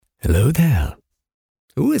Hello there.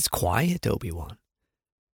 Who is quiet, Obi-Wan?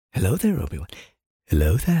 Hello there, Obi-Wan.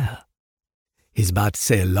 Hello there. He's about to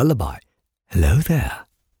say a lullaby. Hello there.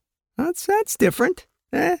 That's different.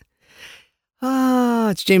 It's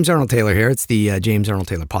James Arnold Taylor here. It's the James Arnold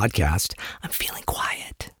Taylor podcast. I'm feeling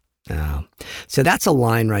quiet. So that's a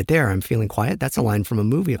line right there. I'm feeling quiet. That's a line from a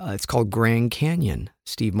movie. It's called Grand Canyon.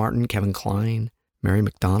 Steve Martin, Kevin Kline, Mary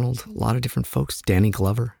McDonald, a lot of different folks, Danny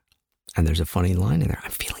Glover. And there's a funny line in there.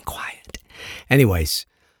 I'm feeling quiet. Anyways,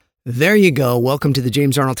 there you go. Welcome to the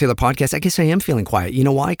James Arnold Taylor podcast. I guess I am feeling quiet. You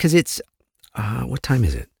know why? Because it's, what time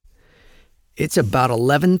is it? It's about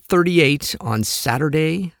 11:38 on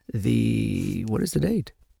Saturday, what is the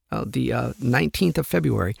date? The 19th of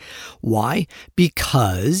February. Why?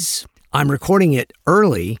 Because I'm recording it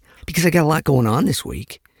early because I got a lot going on this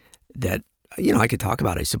week that, I could talk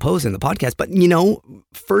about, I suppose, in the podcast. But,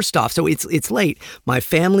 first off, so it's late. My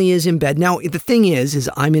family is in bed. Now, the thing is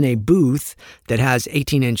I'm in a booth that has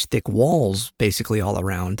 18-inch thick walls basically all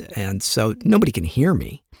around. And so nobody can hear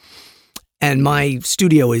me. And my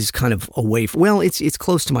studio is kind of away. It's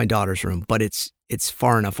close to my daughter's room, but it's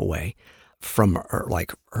far enough away from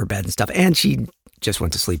her bed and stuff. And she just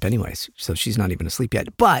went to sleep anyways, so she's not even asleep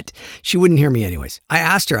yet. But she wouldn't hear me anyways. I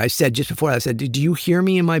asked her, I said just before, do you hear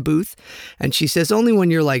me in my booth? And she says, only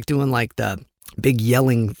when you're doing the big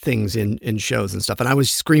yelling things in shows and stuff. And I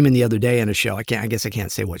was screaming the other day in a show. I guess I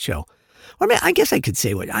can't say what show. I guess I could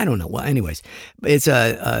say what, I don't know. Well, anyways, it's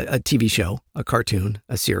a TV show, a cartoon,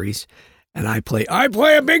 a series. And I play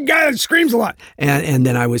a big guy that screams a lot. And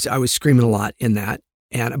then I was screaming a lot in that.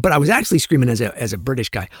 But I was actually screaming as a British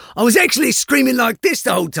guy. I was actually screaming like this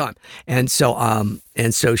the whole time. And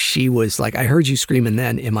so she was like, I heard you screaming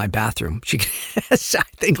then in my bathroom. She, I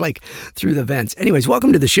think through the vents. Anyways,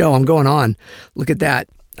 welcome to the show. I'm going on. Look at that.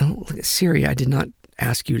 Oh, look at Siri. I did not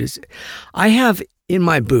ask you to. I have in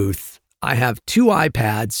my booth, I have 2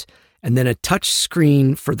 iPads and then a touch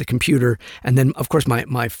screen for the computer. And then, of course,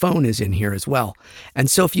 my phone is in here as well.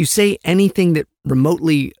 And so if you say anything that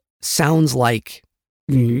remotely sounds like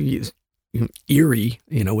eerie,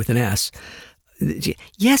 with an S.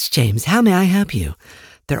 Yes, James, how may I help you?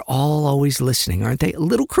 They're all always listening, aren't they? A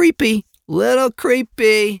little creepy.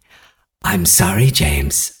 I'm sorry,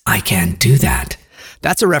 James. I can't do that.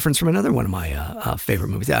 That's a reference from another one of my favorite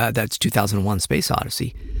movies. That's 2001 Space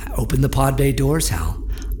Odyssey. Open the pod bay doors, Hal.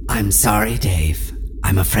 I'm sorry, Dave.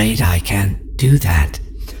 I'm afraid I can't do that.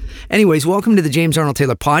 Anyways, welcome to the James Arnold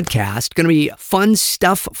Taylor podcast. Going to be fun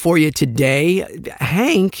stuff for you today.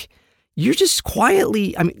 Hank, you're just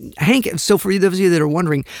quietly, Hank, so for those of you that are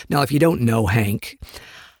wondering, now if you don't know Hank,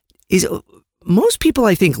 most people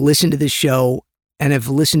I think listen to this show and have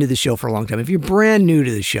listened to the show for a long time. If you're brand new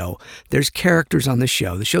to the show, there's characters on the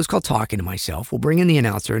show. The show's called Talking to Myself. We'll bring in the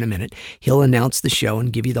announcer in a minute. He'll announce the show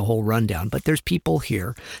and give you the whole rundown. But there's people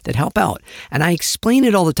here that help out. And I explain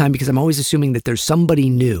it all the time because I'm always assuming that there's somebody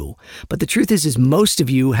new. But the truth is most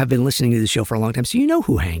of you have been listening to the show for a long time, so you know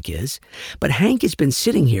who Hank is. But Hank has been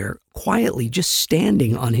sitting here quietly just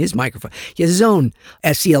standing on his microphone. He has his own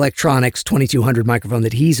SE Electronics 2200 microphone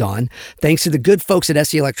that he's on. Thanks to the good folks at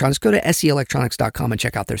SE Electronics. Go to seelectronics.com and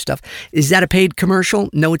check out their stuff. Is that a paid commercial?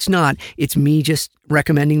 No, it's not. It's me just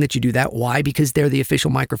recommending that you do that. Why? Because they're the official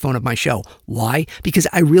microphone of my show. Why? Because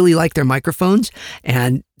I really like their microphones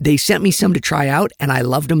and they sent me some to try out and I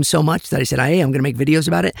loved them so much that I said, hey, I'm going to make videos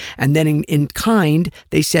about it. And then in kind,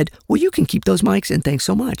 they said, well, you can keep those mics and thanks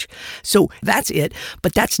so much. So that's it.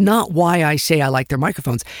 But that's not why I say I like their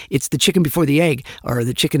microphones. It's the chicken before the egg or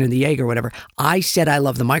the chicken and the egg or whatever. I said I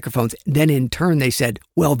love the microphones. Then in turn, they said,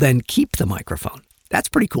 well, then keep the microphone. That's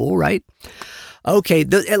pretty cool, right? Okay,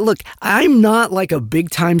 look, I'm not like a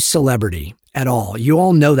big-time celebrity at all. You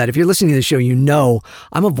all know that. If you're listening to the show, you know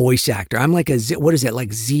I'm a voice actor. I'm like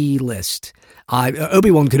Z-list.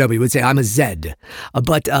 Obi-Wan Kenobi would say I'm a Z,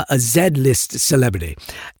 but a Z-list celebrity.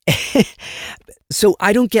 So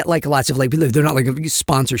I don't get lots of they're not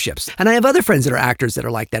sponsorships. And I have other friends that are actors that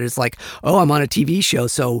are like that. It's like, oh, I'm on a TV show.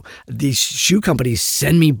 So these shoe companies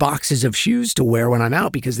send me boxes of shoes to wear when I'm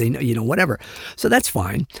out because they know, whatever. So that's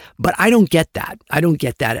fine. But I don't get that. I don't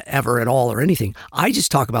get that ever at all or anything. I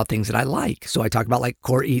just talk about things that I like. So I talk about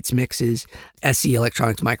Core Eats mixes, SE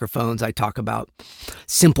Electronics microphones. I talk about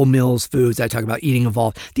Simple Mills foods. I talk about Eating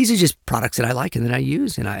Evolved. These are just products that I like and that I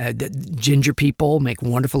use. And Ginger people make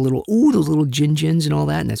wonderful those little gins and all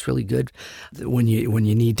that, and that's really good when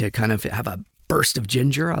you need to kind of have a burst of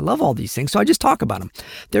ginger. I love all these things, so I just talk about them.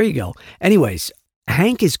 There you go. Anyways,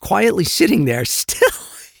 Hank is quietly sitting there,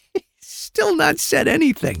 still not said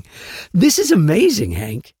anything. This is amazing,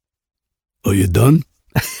 Hank. Are you done?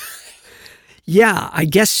 Yeah, I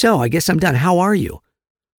guess so. I guess I'm done. How are you?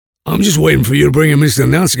 I'm just waiting for you to bring in Mr.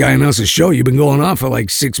 Announcer Guy and announce the show. You've been going on for like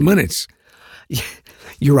 6 minutes.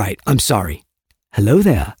 You're right. I'm sorry. Hello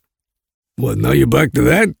there. What, now you're back to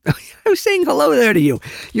that? I was saying hello there to you.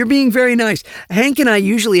 You're being very nice. Hank and I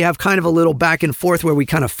usually have kind of a little back and forth where we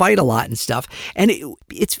kind of fight a lot and stuff, and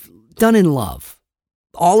it's done in love.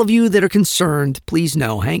 All of you that are concerned, please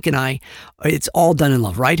know, Hank and I, it's all done in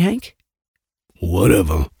love. Right, Hank?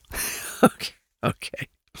 Whatever. Okay.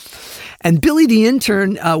 And Billy the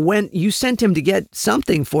intern, you sent him to get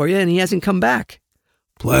something for you, and he hasn't come back.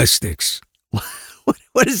 Plastics.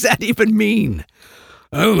 What does that even mean?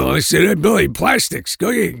 I don't know. I said, hey, Billy, plastics.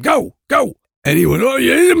 Go. And he went, oh,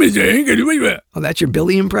 yeah, Mr. Hank. Oh, that's your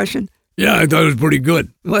Billy impression? Yeah, I thought it was pretty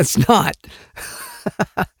good. Well, it's not.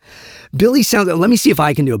 Billy sounds, let me see if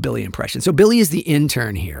I can do a Billy impression. So Billy is the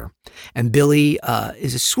intern here, and Billy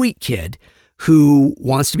is a sweet kid who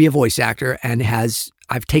wants to be a voice actor and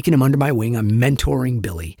I've taken him under my wing. I'm mentoring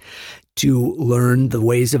Billy to learn the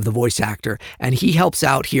ways of the voice actor, and he helps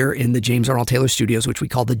out here in the James Arnold Taylor Studios, which we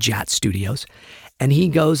call the JAT Studios. And he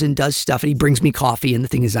goes and does stuff, and he brings me coffee. And the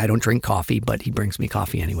thing is, I don't drink coffee, but he brings me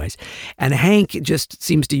coffee anyways. And Hank just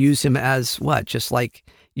seems to use him as what? Just like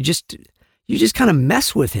you just kind of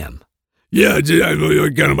mess with him. Yeah, I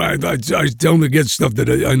tell him to get stuff that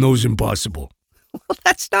I know is impossible. Well,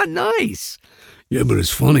 that's not nice. Yeah, but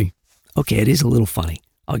it's funny. Okay, it is a little funny.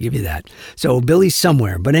 I'll give you that. So Billy's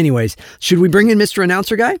somewhere. But anyways, should we bring in Mr.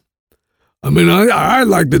 Announcer Guy? I mean, I'd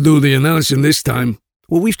like to do the announcing this time.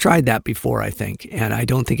 Well, we've tried that before, I think, and I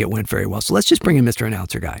don't think it went very well. So let's just bring in Mr.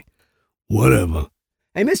 Announcer Guy. Whatever.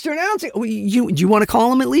 Hey, Mr. Announcer, do you want to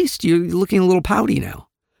call him at least? You're looking a little pouty now.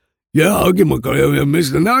 Yeah, I'll give him a call.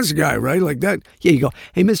 Mr. Announcer Guy, right? Like that. Yeah, you go,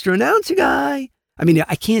 hey, Mr. Announcer Guy. I mean,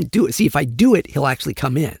 I can't do it. See, if I do it, he'll actually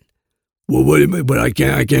come in. Well, what do you mean? But I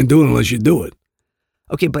can't do it unless you do it.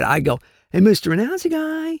 Okay, but I go, hey, Mr. Announcer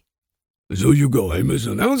Guy. So you go, hey,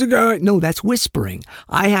 Mr. Announcer Guy. No, that's whispering.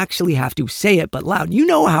 I actually have to say it, but loud. You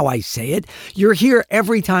know how I say it. You're here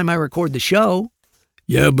every time I record the show.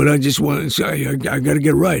 Yeah, but I just want to say, I got to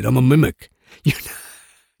get right. I'm a mimic.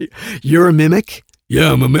 You're a mimic?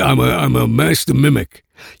 Yeah, I'm a master mimic.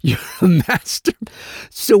 You're a master.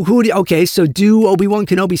 So so do Obi-Wan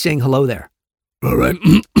Kenobi saying hello there. All right.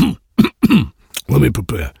 Let me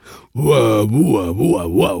prepare. What are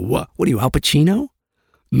you, Al Pacino?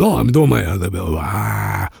 No, I'm doing my...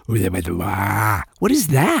 What is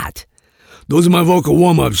that? Those are my vocal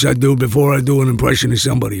warm-ups I do before I do an impression of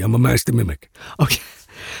somebody. I'm a master mimic. Okay.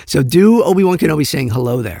 So do Obi-Wan Kenobi saying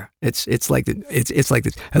hello there. It's like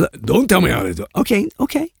this. Hello. Don't tell me how to do it. Okay.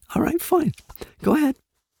 All right, fine. Go ahead.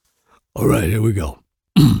 All right, here we go.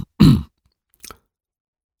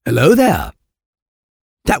 Hello there.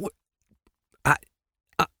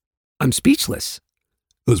 I'm speechless.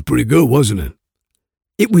 It was pretty good, wasn't it?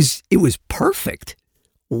 It was perfect.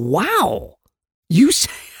 Wow.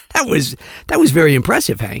 That was very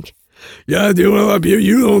impressive, Hank. Yeah,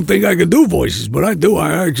 you don't think I can do voices, but I do.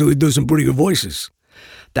 I actually do some pretty good voices.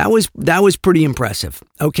 That was pretty impressive.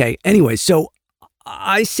 Okay. Anyway, so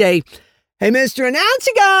I say, hey, Mr.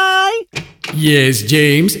 Announcer Guy. Yes,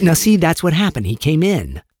 James. Now, see, that's what happened. He came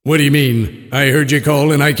in. What do you mean? I heard you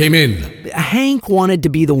call and I came in. Hank wanted to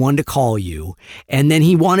be the one to call you, and then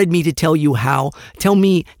he wanted me to tell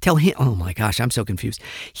him. Oh my gosh, I'm so confused.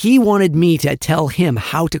 He wanted me to tell him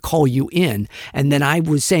how to call you in, and then I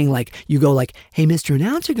was saying you go hey, Mr.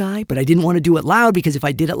 Announcer Guy, but I didn't want to do it loud because if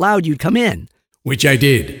I did it loud, you'd come in. Which I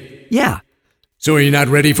did. Yeah. So are you not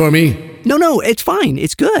ready for me? No, it's fine.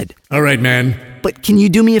 It's good. All right, man. But can you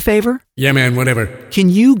do me a favor? Yeah, man, whatever. Can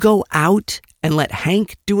you go out and let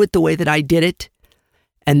Hank do it the way that I did it,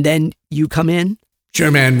 and then you come in?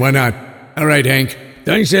 Sure, man. Why not? All right, Hank.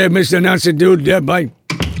 Thanks, Mr. Announcer, dude. Yeah, bye.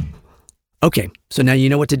 Okay, so now you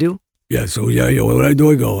know what to do? Yeah, so what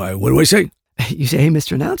do? I go, what do I say? You say, hey,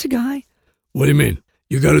 Mr. Announcer Guy. What do you mean?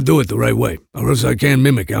 You got to do it the right way, or else I can't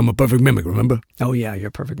mimic. I'm a perfect mimic, remember? Oh, yeah, you're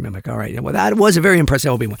a perfect mimic. All right. Well, that was a very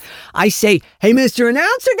impressive Obi-Wan. I say, hey, Mr.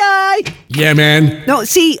 Announcer Guy. Yeah, man. No,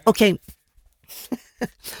 see, okay.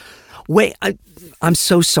 Wait, I'm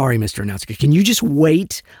so sorry, Mr. Announcer Guy. Can you just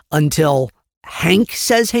wait until Hank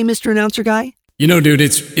says, hey, Mr. Announcer Guy? You know, dude,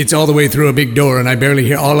 it's all the way through a big door, and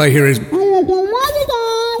all I hear is...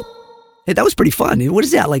 Hey, that was pretty fun. What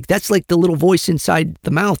is that? That's like the little voice inside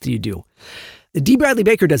the mouth you do. D. Bradley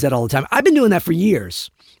Baker does that all the time. I've been doing that for years.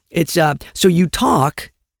 It's so you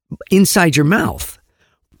talk inside your mouth.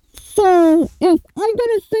 So, if I'm going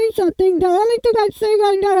to say something, the only thing I say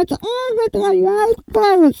right now is all with my mouth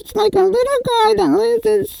closed. It's like a little guy that lives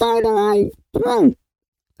inside of my throat.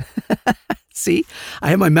 See?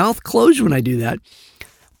 I have my mouth closed when I do that.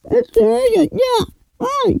 It's brilliant, yeah.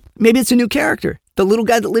 Hi. Maybe it's a new character. The little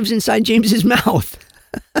guy that lives inside James's mouth.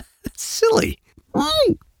 That's silly.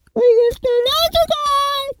 Hi. Mr. Announcer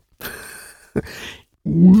Guy.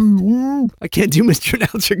 I can't do Mr.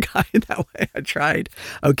 Announcer Guy that way. I tried.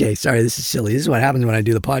 Okay, sorry, this is silly. This is what happens when I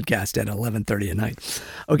do the podcast at 11:30 at night.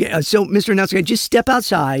 Okay, so Mr. Announcer Guy, just step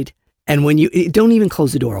outside, and when you don't even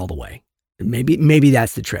close the door all the way. Maybe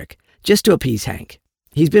that's the trick, just to appease Hank.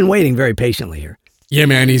 He's been waiting very patiently here. Yeah,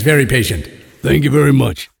 man, he's very patient. Thank you very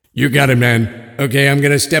much. You got it, man. Okay, I'm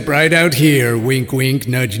gonna step right out here. Wink, wink,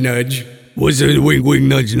 nudge, nudge. What's a wink, wink,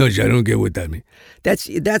 nudge, nudge? I don't get what that means.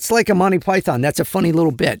 That's like a Monty Python. That's a funny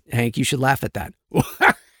little bit, Hank. You should laugh at that.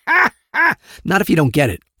 Not if you don't get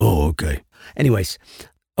it. Oh, okay. Anyways,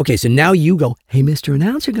 okay, so now you go, hey, Mr.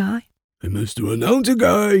 Announcer Guy. Hey, Mr. Announcer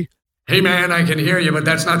Guy. Hey, man, I can hear you, but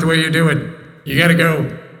that's not the way you do it. You gotta go,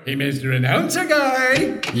 hey, Mr. Announcer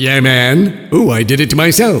Guy. Yeah, man. Ooh, I did it to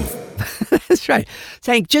myself. That's right.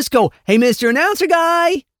 Hank, just go, hey, Mr. Announcer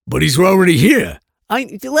Guy. But he's already here.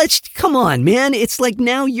 Come on, man. It's like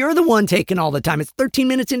now you're the one taking all the time. It's 13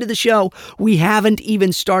 minutes into the show. We haven't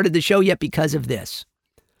even started the show yet because of this.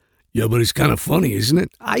 Yeah, but it's kind of funny, isn't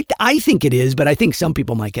it? I think it is, but I think some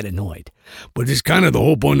people might get annoyed. But it's kind of the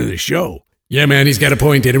whole point of the show. Yeah, man, he's got a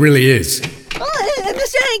point. It really is. Oh,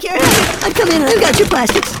 Mr. Hank here. I've come in and I've got your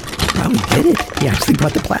plastics. Wow, he did it. He actually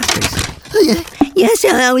brought the plastics. Yes,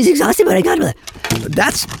 I was exhausted, but I got it.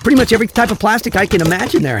 That's pretty much every type of plastic I can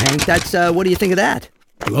imagine there, Hank. That's, what do you think of that?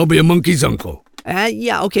 Well, I'll be a monkey's uncle.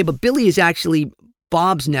 Yeah, okay, but Billy is actually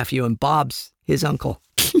Bob's nephew and Bob's his uncle.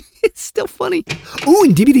 It's still funny. Ooh,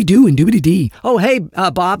 and dibbity-doo and doobity-dee. Oh, hey,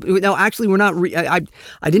 Bob. No, actually, we're not.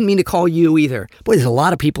 I didn't mean to call you either. Boy, there's a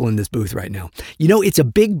lot of people in this booth right now. You know, it's a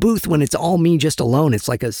big booth when it's all me just alone. It's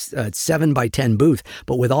like a 7x10 booth.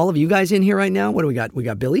 But with all of you guys in here right now, what do we got? We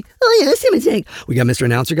got Billy. Oh, yes, him and Hank. We got Mr.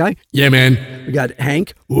 Announcer Guy. Yeah, man. We got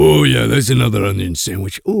Hank. Oh, yeah, that's another onion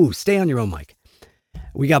sandwich. Ooh, stay on your own mic.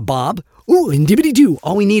 We got Bob. Ooh, and dibbity-doo.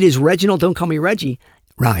 All we need is Reginald. Don't call me Reggie.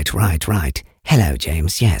 Right. Hello,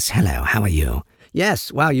 James. Yes, hello. How are you?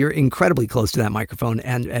 Yes. Wow, you're incredibly close to that microphone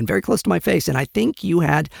and very close to my face. And I think you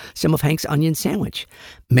had some of Hank's onion sandwich.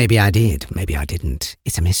 Maybe I did. Maybe I didn't.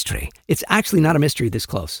 It's a mystery. It's actually not a mystery this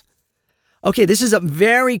close. Okay, this is a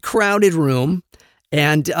very crowded room.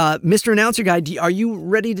 And Mr. Announcer Guy, are you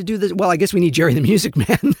ready to do this? Well, I guess we need Jerry the Music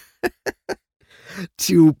Man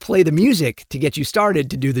to play the music to get you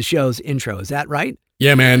started to do the show's intro. Is that right?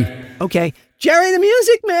 Yeah, man. Okay. Jerry the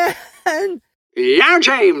Music Man! Yeah,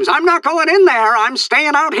 James, I'm not going in there. I'm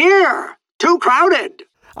staying out here. Too crowded.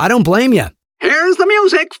 I don't blame you. Here's the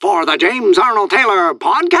music for the James Arnold Taylor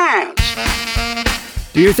podcast.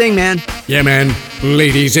 Do your thing, man. Yeah, man.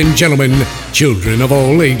 Ladies and gentlemen, children of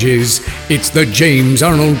all ages, it's the James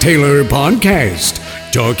Arnold Taylor podcast.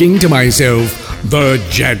 Talking to myself, the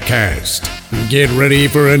Jadcast. Get ready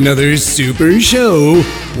for another super show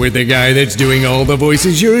with the guy that's doing all the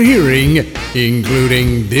voices you're hearing,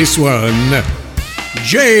 including this one,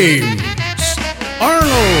 James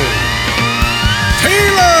Arnold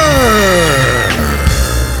Taylor!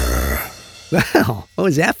 Well, what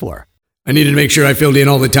was that for? I needed to make sure I filled in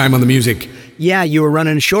all the time on the music. Yeah, you were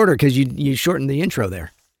running shorter because you shortened the intro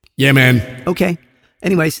there. Yeah, man. Okay.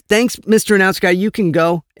 Anyways, thanks, Mr. Announcer Guy. You can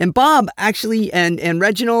go. And Bob, actually, and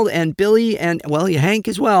Reginald and Billy and, well, Hank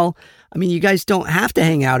as well. I mean, you guys don't have to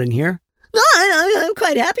hang out in here. No, I'm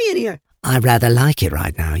quite happy in here. I rather like it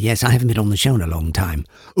right now. Yes, I haven't been on the show in a long time.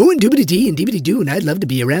 Oh, and doobity-dee and dibbity-doo, and I'd love to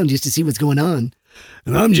be around just to see what's going on.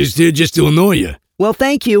 And I'm just here just to annoy you. Well,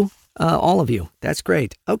 thank you, all of you. That's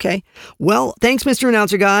great. Okay. Well, thanks, Mr.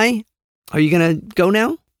 Announcer Guy. Are you going to go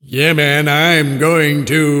now? Yeah, man, I'm going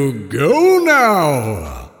to go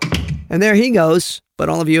now. And there he goes, but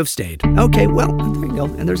all of you have stayed. Okay, well, there you go,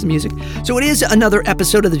 and there's the music. So it is another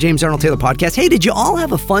episode of the James Arnold Taylor podcast. Hey, did you all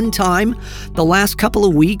have a fun time the last couple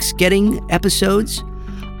of weeks getting episodes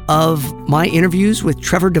of my interviews with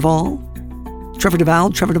Trevor Duvall?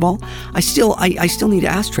 I still need to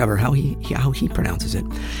ask Trevor how he pronounces it.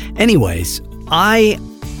 Anyways, I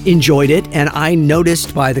enjoyed it, and I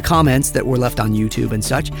noticed by the comments that were left on YouTube and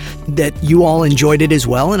such that you all enjoyed it as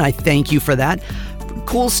well, and I thank you for that.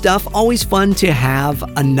 Cool stuff. Always fun to have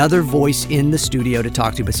another voice in the studio to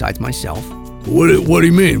talk to besides myself. What do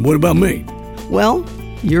you mean? What about me? Well,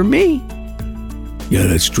 you're me. Yeah,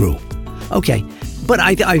 that's true. Okay. But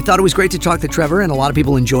I thought it was great to talk to Trevor, and a lot of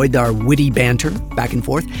people enjoyed our witty banter back and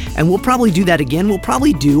forth. And we'll probably do that again. We'll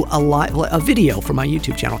probably do a video for my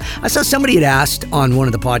YouTube channel. I saw somebody had asked on one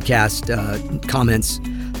of the podcast comments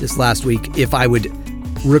this last week if I would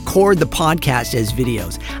record the podcast as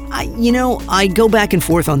videos. I go back and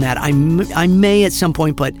forth on that. I may at some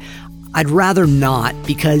point, but I'd rather not,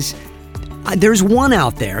 because there's one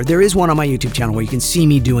out there. There is one on my YouTube channel where you can see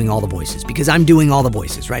me doing all the voices, because I'm doing all the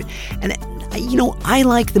voices, right? And, I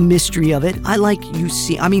like the mystery of it. I like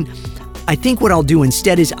I think what I'll do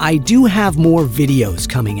instead is I do have more videos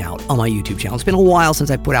coming out on my YouTube channel. It's been a while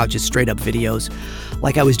since I put out just straight up videos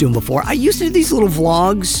like I was doing before. I used to do these little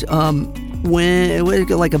vlogs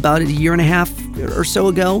like about a year and a half or so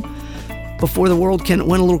ago, before the world went a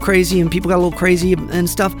little crazy and people got a little crazy and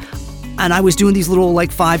stuff. And I was doing these little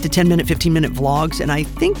like 5 to 10 minute, 15 minute vlogs. And I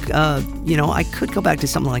think, I could go back to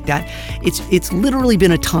something like that. It's literally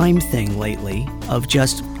been a time thing lately of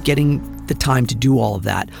just getting the time to do all of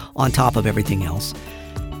that on top of everything else.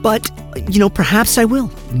 But, perhaps I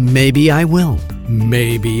will. Maybe I will.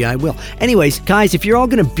 Anyways, guys, if you're all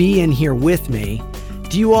going to be in here with me,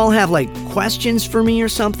 do you all have questions for me or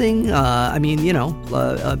something?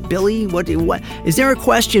 Billy, what is there a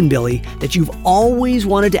question, Billy, that you've always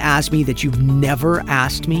wanted to ask me that you've never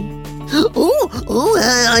asked me? I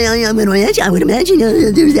would imagine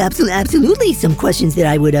there's absolutely some questions that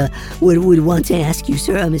I would want to ask you,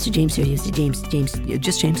 sir. Mr. James, sir. James.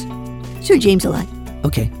 Just James? Sir James a lot.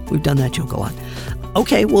 Okay, we've done that joke a lot.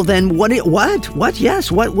 Okay, well then, what?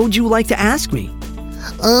 Yes, what would you like to ask me?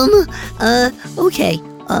 Okay.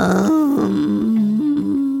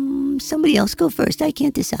 Somebody else go first. I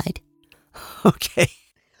can't decide. Okay.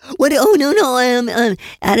 What? Oh, no.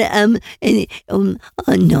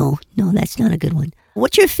 No, that's not a good one.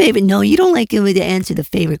 What's your favorite? No, you don't like to answer the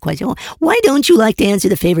favorite question. Why don't you like to answer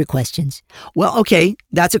the favorite questions? Well, okay,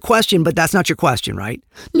 that's a question, but that's not your question, right?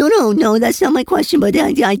 No, that's not my question, but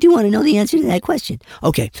I do want to know the answer to that question.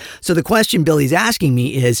 Okay, so the question Billy's asking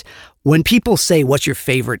me is, when people say, what's your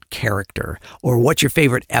favorite character, or what's your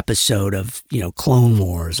favorite episode of, Clone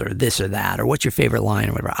Wars, or this or that, or what's your favorite line,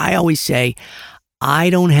 or whatever, I always say, I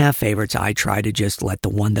don't have favorites. I try to just let the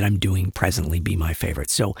one that I'm doing presently be my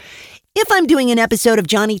favorite. So if I'm doing an episode of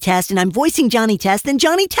Johnny Test and I'm voicing Johnny Test, then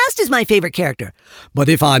Johnny Test is my favorite character. But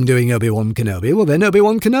if I'm doing Obi-Wan Kenobi, well, then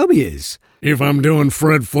Obi-Wan Kenobi is. If I'm doing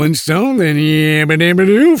Fred Flintstone, then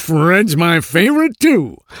yabba-dabba-doo, Fred's my favorite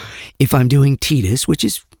too. If I'm doing Tidus, which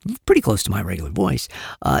is pretty close to my regular voice,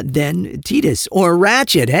 then Tidus. Or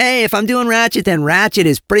Ratchet. Hey, if I'm doing Ratchet, then Ratchet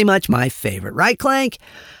is pretty much my favorite. Right, Clank?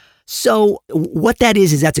 So what that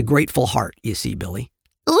is that's a grateful heart, you see, Billy.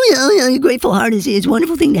 Oh, yeah, a grateful heart is a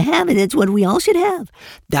wonderful thing to have, and it's what we all should have.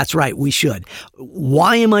 That's right, we should.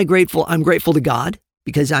 Why am I grateful? I'm grateful to God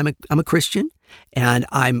because I'm a Christian, and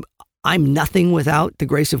I'm nothing without the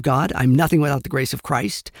grace of God. I'm nothing without the grace of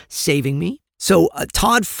Christ saving me. So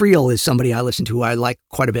Todd Friel is somebody I listen to who I like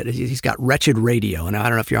quite a bit. He's got Wretched Radio, and I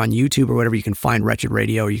don't know if you're on YouTube or whatever, you can find Wretched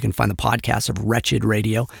Radio, or you can find the podcast of Wretched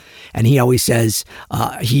Radio. And he always says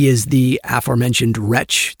he is the aforementioned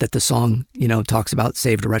wretch that the song, talks about,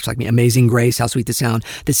 saved a wretch like me. Amazing grace, how sweet the sound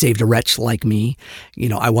that saved a wretch like me.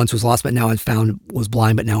 I once was lost, but now I'm found, was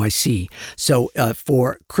blind, but now I see. So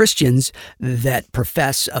for Christians that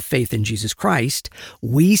profess a faith in Jesus Christ,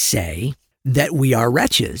 we say that we are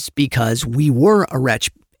wretches because we were a wretch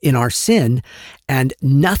in our sin, and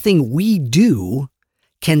nothing we do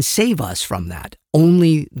can save us from that.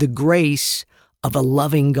 Only the grace of a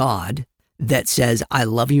loving God that says, I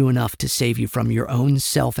love you enough to save you from your own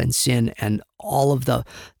self and sin and all of the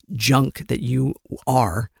junk that you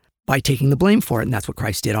are by taking the blame for it. And that's what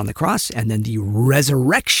Christ did on the cross. And then the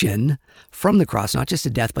resurrection from the cross, not just the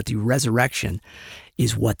death, but the resurrection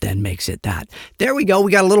is what then makes it that. There we go.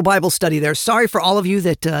 We got a little Bible study there. Sorry for all of you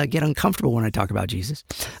that get uncomfortable when I talk about Jesus,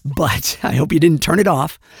 but I hope you didn't turn it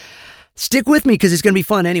off. Stick with me because it's going to be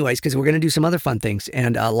fun anyways, because we're going to do some other fun things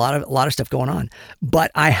and a lot of stuff going on.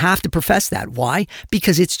 But I have to profess that. Why?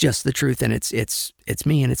 Because it's just the truth, and it's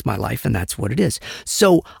me, and it's my life, and that's what it is.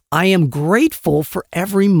 So I am grateful for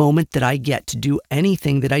every moment that I get to do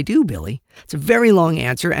anything that I do, Billy. It's a very long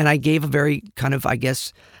answer, and I gave a very kind of, I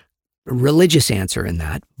guess, religious answer in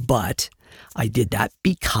that, but I did that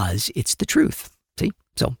because it's the truth. See?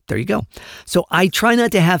 So there you go. So I try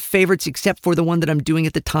not to have favorites except for the one that I'm doing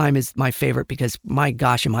at the time is my favorite because, my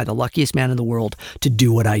gosh, am I the luckiest man in the world to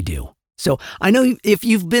do what I do. So I know if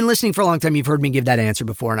you've been listening for a long time, you've heard me give that answer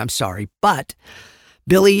before, and I'm sorry, but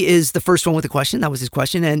Billy is the first one with a question. That was his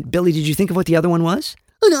question. And Billy, did you think of what the other one was?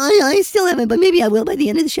 Oh, no, I still haven't, but maybe I will by the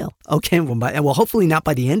end of the show. Okay, well, hopefully not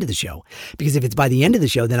by the end of the show, because if it's by the end of the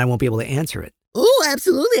show, then I won't be able to answer it. Oh,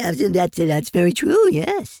 absolutely. That's very true,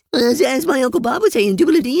 yes. As my Uncle Bob would say, in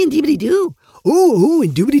doobly-dee and deebly-doo. Ooh,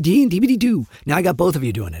 and doobly-dee and deebly-doo. Now I got both of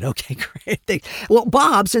you doing it. Okay, great. Well,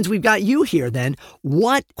 Bob, since we've got you here then,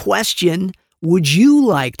 what question would you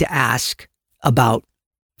like to ask about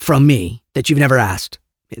from me that you've never asked?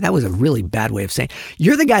 That was a really bad way of saying.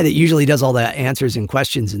 You're the guy that usually does all the answers and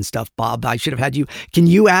questions and stuff, Bob. I should have had you. Can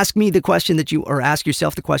you ask me the question or ask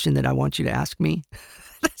yourself the question that I want you to ask me?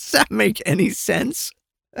 Does that make any sense?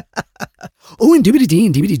 Oh, and dibbity-dee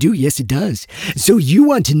and dibbity-doo, yes it does. So you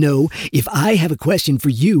want to know if I have a question for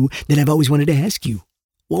you that I've always wanted to ask you.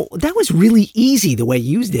 Well, that was really easy the way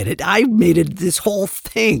you did it. I made it this whole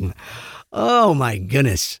thing. Oh, my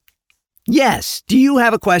goodness. Yes. Do you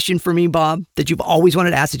have a question for me, Bob, that you've always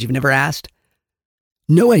wanted to ask that you've never asked?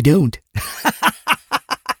 No, I don't.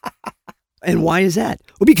 And why is that?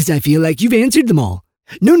 Well, because I feel like you've answered them all.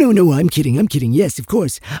 No, I'm kidding. Yes, of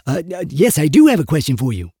course. Yes, I do have a question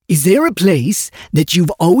for you. Is there a place that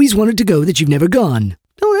you've always wanted to go that you've never gone?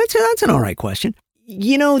 Oh, that's an all right question.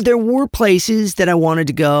 You know, there were places that I wanted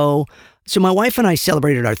to go. So my wife and I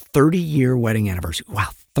celebrated our 30-year wedding anniversary. Wow,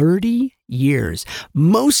 30 years.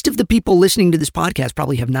 Most of the people listening to this podcast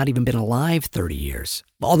probably have not even been alive 30 years,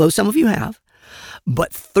 although some of you have.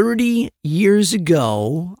 But 30 years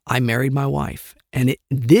ago, I married my wife. And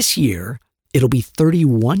this year, it'll be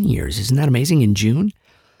 31 years. Isn't that amazing? In June.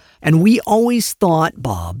 And we always thought,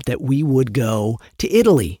 Bob, that we would go to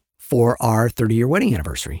Italy for our 30-year wedding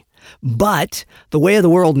anniversary. But the way of the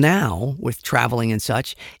world now, with traveling and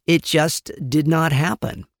such, it just did not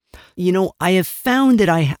happen. You know, I have found that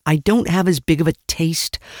I don't have as big of a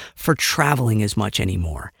taste for traveling as much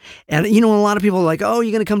anymore. And, you know, a lot of people are like, oh,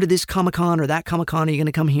 you're going to come to this Comic-Con or that Comic-Con, are you going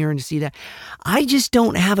to come here and to see that? I just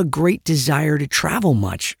don't have a great desire to travel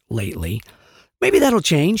much lately. Maybe that'll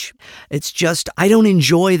change. It's just I don't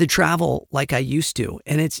enjoy the travel like I used to.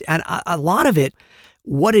 And a lot of it,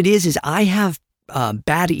 what it is I have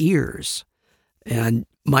bad ears. And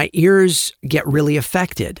my ears get really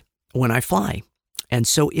affected when I fly. And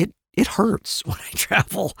so it hurts when I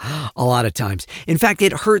travel a lot of times. In fact,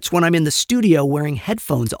 it hurts when I'm in the studio wearing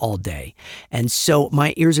headphones all day. And so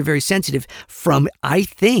my ears are very sensitive from, I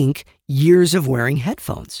think, years of wearing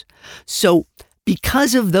headphones. So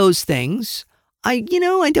because of those things, I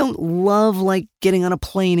don't love like getting on a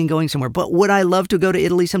plane and going somewhere, but would I love to go to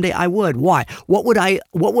Italy someday? I would. Why? What would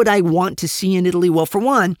I want to see in Italy? Well, for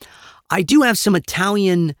one, I do have some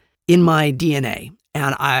Italian in my DNA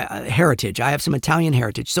and heritage. I have some Italian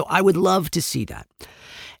heritage. So I would love to see that.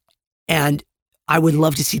 And I would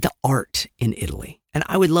love to see the art in Italy. And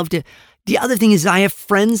I would love to, the other thing is I have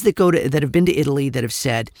friends that have been to Italy that have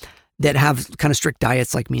said, that have kind of strict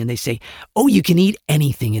diets like me, and they say, oh, you can eat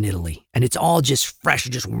anything in Italy, and it's all just fresh,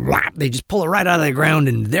 just whap. They just pull it right out of the ground,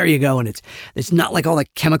 and there you go, and it's not like all the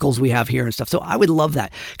chemicals we have here and stuff. So I would love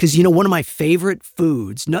that, because, you know, one of my favorite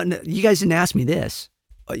foods, you guys didn't ask me this.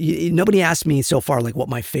 Nobody asked me so far, like, what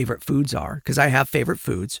my favorite foods are, because I have favorite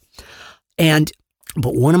foods.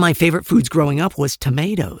 But one of my favorite foods growing up was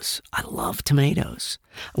tomatoes. I love tomatoes.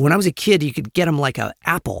 When I was a kid, you could get them like an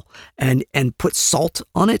apple and put salt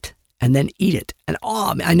on it, and then eat it. And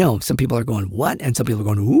I know some people are going, what? And some people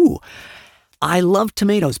are going, ooh. I love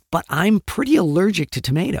tomatoes, but I'm pretty allergic to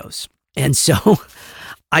tomatoes. And so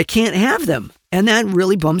I can't have them. And that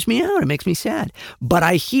really bums me out. It makes me sad. But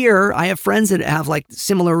I have friends that have like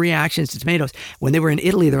similar reactions to tomatoes. When they were in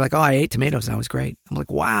Italy, they're like, oh, I ate tomatoes and that was great. I'm like,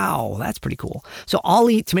 wow, that's pretty cool. So I'll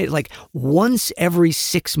eat tomatoes like once every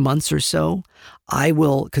 6 months or so. I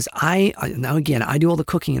will, because now again, I do all the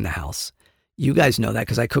cooking in the house. You guys know that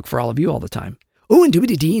because I cook for all of you all the time. Oh, and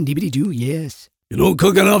doobity-dee and dibbity-doo, yes. You don't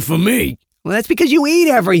cook enough for me. Well, that's because you eat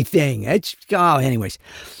everything. Anyways.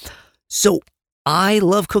 So I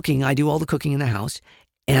love cooking. I do all the cooking in the house.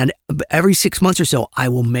 And every 6 months or so, I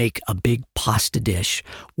will make a big pasta dish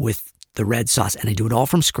with the red sauce. And I do it all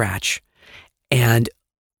from scratch. And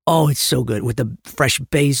oh, it's so good with the fresh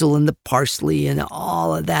basil and the parsley and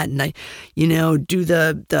all of that. And I, do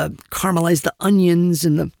the caramelize the onions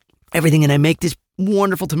and everything, and I make this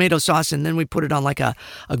wonderful tomato sauce, and then we put it on like a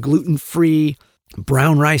gluten-free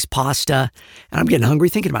brown rice pasta, and I'm getting hungry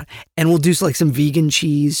thinking about it. And we'll do like some vegan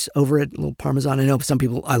cheese over it, a little Parmesan. I know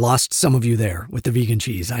I lost some of you there with the vegan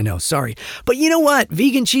cheese. I know, sorry. But you know what?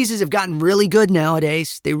 Vegan cheeses have gotten really good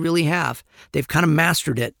nowadays. They really have. They've kind of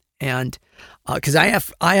mastered it. And because I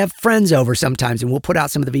have friends over sometimes, and we'll put out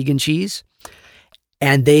some of the vegan cheese.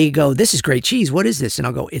 And they go, this is great cheese. What is this? And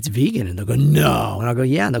I'll go, it's vegan. And they'll go, no. And I'll go,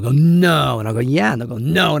 yeah. And they'll go, no. And I'll go, yeah. And they'll go,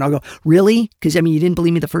 no. And I'll go, really? Because, you didn't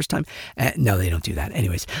believe me the first time. No, they don't do that.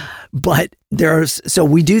 Anyways, but so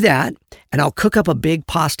we do that. And I'll cook up a big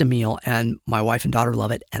pasta meal. And my wife and daughter love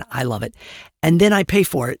it. And I love it. And then I pay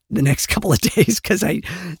for it the next couple of days because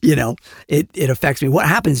it affects me. What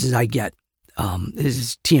happens is I get, this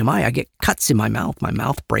is TMI. I get cuts in my mouth. My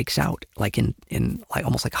mouth breaks out like in like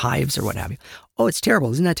almost like hives or what have you. Oh, it's terrible.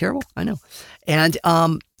 Isn't that terrible? I know. And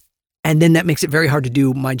And then that makes it very hard to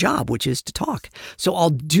do my job, which is to talk. So I'll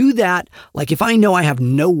do that. Like if I know I have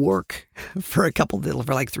no work for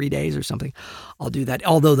like 3 days or something, I'll do that.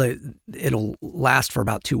 Although it'll last for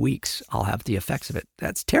about 2 weeks, I'll have the effects of it.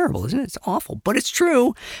 That's terrible, isn't it? It's awful, but it's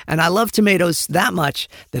true. And I love tomatoes that much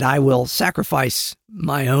that I will sacrifice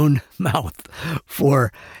my own mouth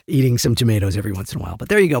for eating some tomatoes every once in a while. But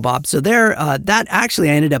there you go, Bob. So that actually,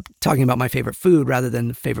 I ended up talking about my favorite food rather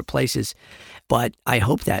than favorite places. But I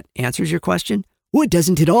hope that answers your question. Well, it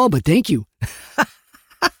doesn't at all, but thank you.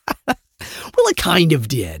 Well, it kind of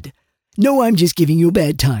did. No, I'm just giving you a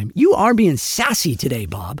bad time. You are being sassy today,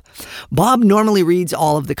 Bob. Bob normally reads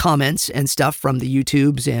all of the comments and stuff from the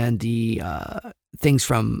YouTubes and the things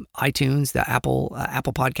from iTunes, the Apple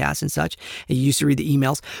Podcasts and such. He used to read the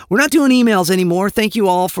emails. We're not doing emails anymore. Thank you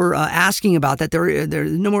all for asking about that. There are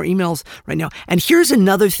no more emails right now. And here's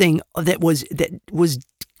another thing that was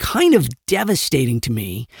kind of devastating to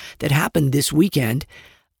me that happened this weekend.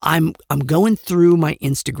 I'm going through my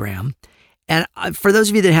Instagram, and for those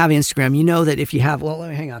of you that have Instagram, you know that if you have, well,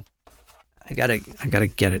 hang on, I gotta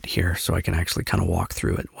get it here so I can actually kind of walk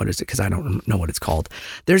through it. What is it? Because I don't know what it's called.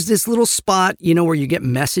 There's this little spot, where you get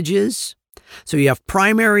messages. So you have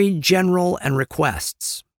primary, general, and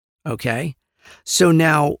requests. Okay, so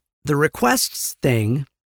now the requests thing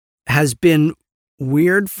has been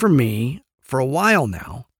weird for me for a while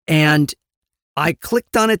now. And I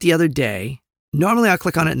clicked on it the other day. Normally I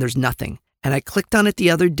click on it and there's nothing. And I clicked on it the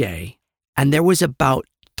other day and there was about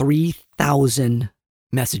 3,000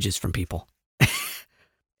 messages from people.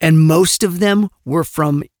 And most of them were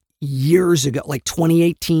from years ago, like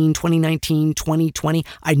 2018, 2019, 2020.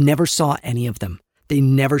 I never saw any of them. They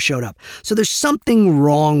never showed up. So there's something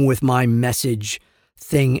wrong with my message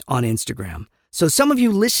thing on Instagram. So some of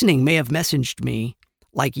you listening may have messaged me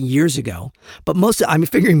like years ago, but I'm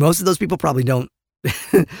figuring most of those people probably don't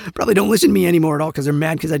listen to me anymore at all because they're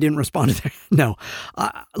mad because I didn't respond to their. No,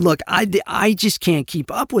 look, I just can't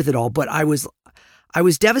keep up with it all. But I was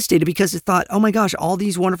devastated because I thought, oh my gosh, all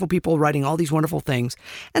these wonderful people writing all these wonderful things,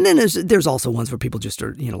 and then there's also ones where people just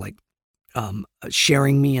are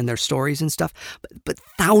sharing me and their stories and stuff. But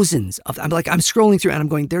thousands of I'm scrolling through and I'm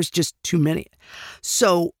going, there's just too many.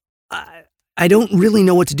 So I don't really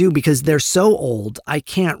know what to do because they're so old. I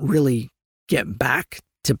can't really get back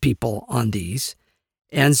to people on these.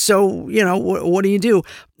 And so, what do you do?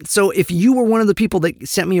 So if you were one of the people that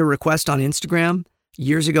sent me a request on Instagram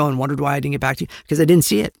years ago and wondered why I didn't get back to you, because I didn't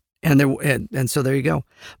see it. And so there you go.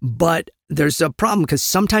 But there's a problem because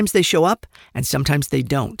sometimes they show up and sometimes they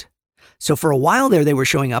don't. So for a while there, they were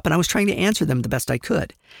showing up and I was trying to answer them the best I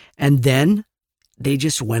could. And then they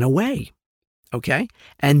just went away. Okay.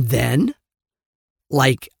 And then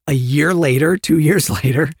like a year later, 2 years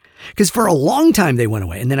later, because for a long time they went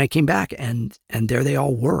away. And then I came back and there they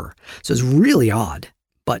all were. So it's really odd.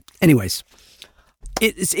 But anyways,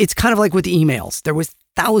 it's kind of like with the emails. There was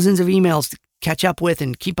thousands of emails to catch up with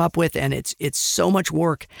and keep up with. And it's so much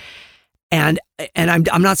work. And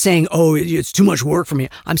I'm not saying, oh, it's too much work for me.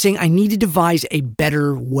 I'm saying I need to devise a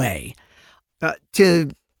better way to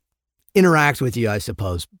interact with you, I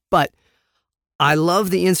suppose. But I love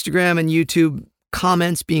the Instagram and YouTube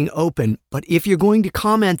comments being open. But if you're going to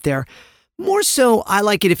comment there, more so, I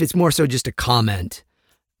like it if it's more so just a comment.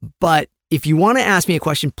 But if you want to ask me a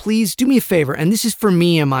question, please do me a favor. And this is for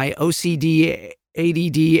me and my OCD,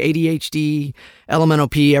 ADD, ADHD,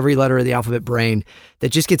 LMNOP, every letter of the alphabet brain that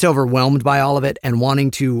just gets overwhelmed by all of it and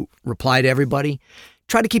wanting to reply to everybody.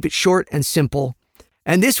 Try to keep it short and simple.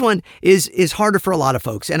 And this one is harder for a lot of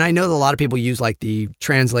folks. And I know that a lot of people use like the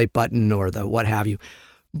translate button or the what have you.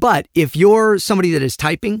 But if you're somebody that is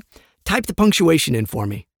typing, type the punctuation in for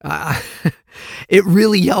me. It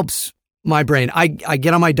really helps my brain. I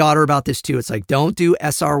get on my daughter about this too. It's like, don't do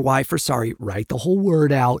SRY for sorry. Write the whole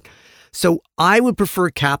word out. So I would prefer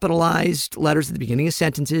capitalized letters at the beginning of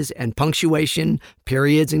sentences and punctuation,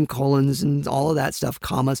 periods and colons and all of that stuff,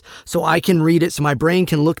 commas, so I can read it, so my brain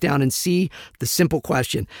can look down and see the simple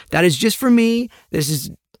question. That is just for me. This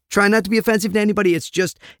is trying not to be offensive to anybody. It's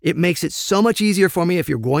just, it makes it so much easier for me. If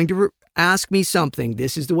you're going to ask me something,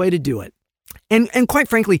 this is the way to do it. And quite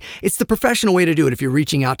frankly, it's the professional way to do it. If you're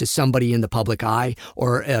reaching out to somebody in the public eye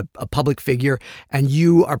or a public figure and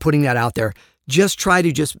you are putting that out there, just try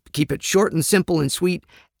to just keep it short and simple and sweet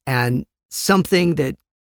and something that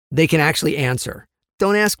they can actually answer.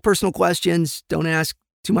 Don't ask personal questions. Don't ask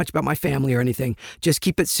too much about my family or anything. Just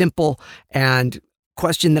keep it simple and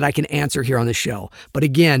question that I can answer here on the show. But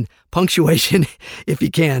again, punctuation, if you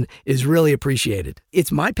can, is really appreciated.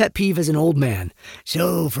 It's my pet peeve as an old man.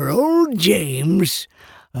 So for old James,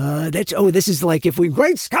 This is like if we,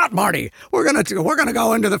 great Scott, Marty, we're gonna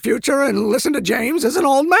go into the future and listen to James as an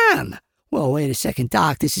old man. Well, wait a second,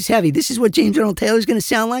 Doc. This is heavy. This is what James Arnold Taylor's going to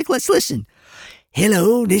sound like. Let's listen.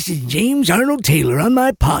 Hello, this is James Arnold Taylor on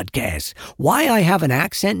my podcast. Why I have an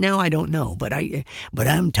accent now, I don't know, but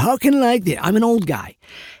I'm talking like this. I'm an old guy,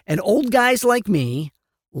 and old guys like me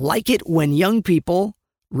like it when young people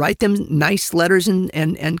write them nice letters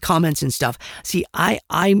and comments and stuff. See, I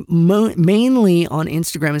mainly on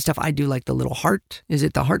Instagram and stuff, I do like the little heart. Is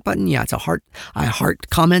it the heart button? Yeah, it's a heart. I heart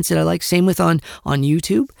comments that I like. Same with on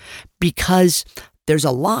YouTube, because there's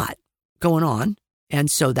a lot going on.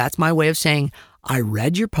 And so that's my way of saying, I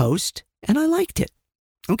read your post and I liked it.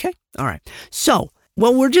 Okay. All right. So,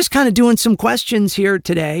 well, we're just kind of doing some questions here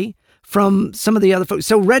today from some of the other folks.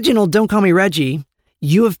 So Reginald, don't call me Reggie.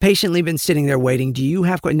 You have patiently been sitting there waiting. Do you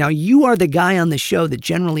have, now you are the guy on the show that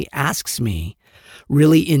generally asks me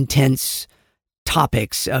really intense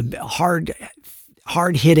topics,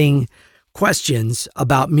 hard-hitting questions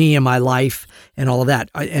about me and my life and all of that.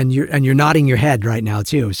 And you're nodding your head right now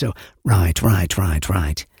too. So, right.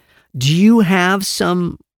 Do you have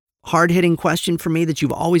some hard-hitting question for me that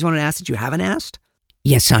you've always wanted to ask that you haven't asked?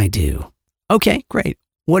 Yes, I do. Okay, great.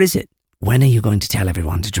 What is it? When are you going to tell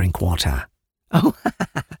everyone to drink water? Oh,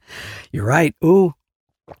 you're right. Ooh,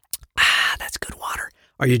 that's good water.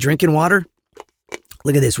 Are you drinking water?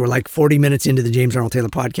 Look at this. We're like 40 minutes into the James Arnold Taylor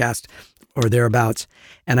podcast or thereabouts,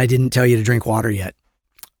 and I didn't tell you to drink water yet.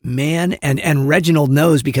 Man, and Reginald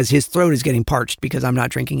knows because his throat is getting parched because I'm not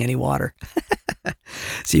drinking any water.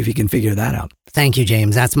 See if you can figure that out. Thank you,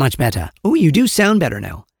 James. That's much better. Oh, you do sound better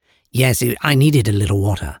now. Yes, I needed a little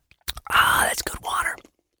water. That's good water.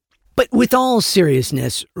 But with all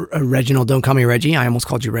seriousness, Reginald, don't call me Reggie. I almost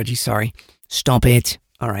called you Reggie. Sorry. Stop it.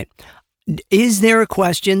 All right. Is there a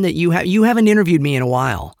question that you have? You haven't interviewed me in a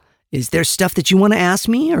while. Is there stuff that you want to ask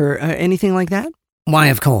me or anything like that? Why,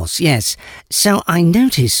 of course, yes. So I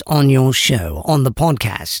notice on your show, on the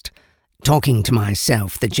podcast, Talking to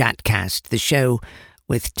Myself, the Jatcast, the show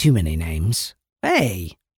with too many names.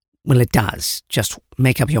 Hey. Well, it does. Just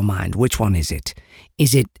make up your mind. Which one is it?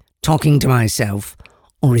 Is it Talking to Myself,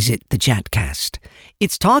 or is it the Jatcast?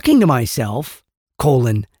 It's Talking to Myself,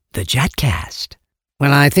 the Jatcast.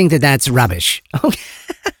 Well, I think that's rubbish. Okay.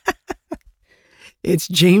 It's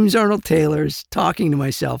James Arnold Taylor's Talking to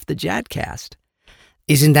Myself, the Jatcast.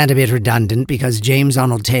 Isn't that a bit redundant because James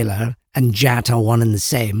Arnold Taylor and Jat are one and the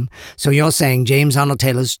same? So you're saying James Arnold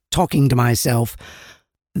Taylor's Talking to Myself,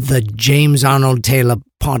 the James Arnold Taylor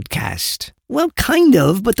podcast? Well, kind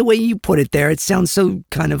of, but the way you put it there, it sounds so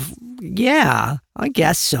kind of, yeah, I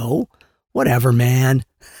guess so. Whatever, man.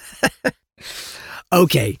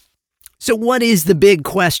 Okay, so what is the big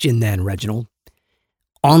question then, Reginald?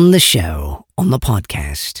 On the show, on the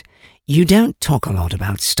podcast, you don't talk a lot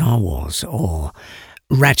about Star Wars or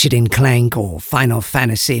Ratchet and Clank or Final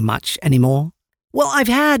Fantasy much anymore. Well, I've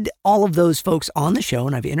had all of those folks on the show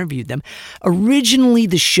and I've interviewed them. Originally,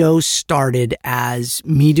 the show started as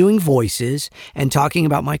me doing voices and talking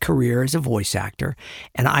about my career as a voice actor,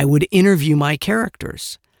 and I would interview my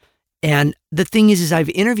characters. And the thing is I've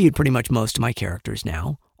interviewed pretty much most of my characters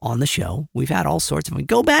now on the show. We've had all sorts of them.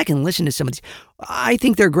 Go back and listen to some of these. I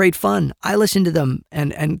think they're great fun. I listen to them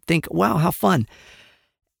and think, wow, how fun.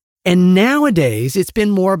 And nowadays, it's been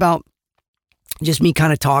more about just me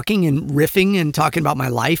kind of talking and riffing and talking about my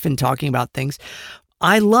life and talking about things.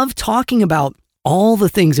 I love talking about all the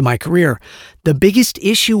things in my career. The biggest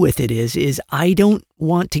issue with it is I don't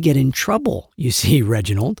want to get in trouble, you see,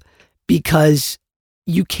 Reginald, because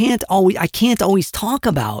I can't always talk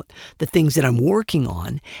about the things that I'm working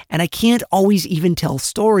on, and I can't always even tell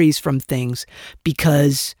stories from things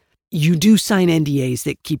because you do sign NDAs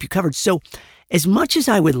that keep you covered. So as much as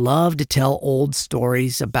I would love to tell old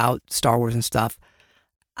stories about Star Wars and stuff,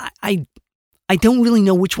 I don't really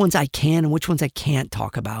know which ones I can and which ones I can't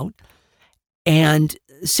talk about. And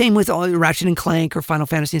same with all Ratchet and Clank or Final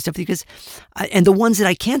Fantasy and stuff, because and the ones that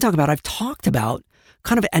I can talk about, I've talked about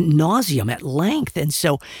kind of ad nauseum, at length. And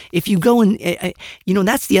so if you go and,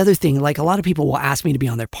 that's the other thing, like a lot of people will ask me to be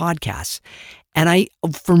on their podcasts. And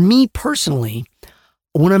for me personally,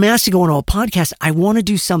 when I'm asked to go on a podcast, I want to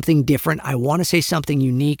do something different. I want to say something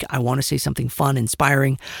unique. I want to say something fun,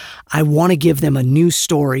 inspiring. I want to give them a new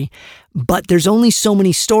story. But there's only so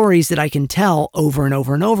many stories that I can tell over and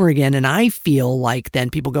over and over again. And I feel like then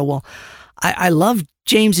people go, well, I love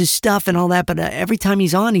James's stuff and all that, but every time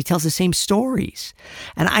he's on, he tells the same stories.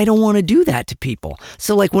 And I don't want to do that to people.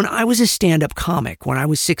 So like when I was a stand-up comic, when I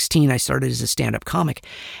was 16, I started as a stand-up comic.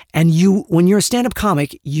 And when you're a stand-up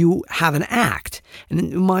comic, you have an act. And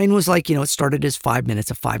then mine was like, it started as 5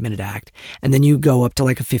 minutes, a 5-minute act. And then you go up to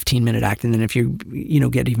like a 15-minute act. And then if you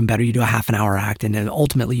get even better, you do a half an hour act. And then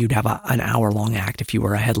ultimately you'd have an hour-long act if you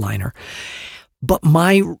were a headliner. But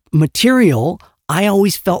my material, I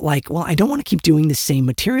always felt like, well, I don't want to keep doing the same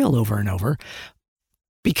material over and over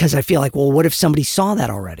because I feel like, well, what if somebody saw that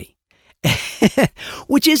already?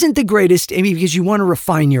 Which isn't the greatest, because you want to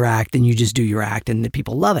refine your act and you just do your act and the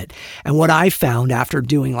people love it. And what I found after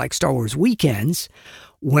doing like Star Wars weekends,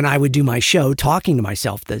 when I would do my show, Talking to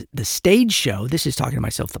Myself, the stage show, this is Talking to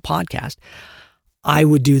Myself, the podcast, I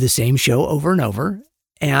would do the same show over and over.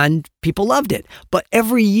 And people loved it. But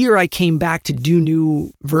every year I came back to do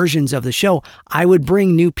new versions of the show, I would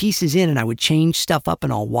bring new pieces in and I would change stuff up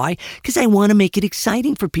and all. Why? Because I want to make it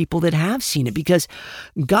exciting for people that have seen it. Because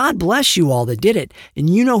God bless you all that did it.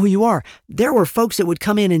 And you know who you are. There were folks that would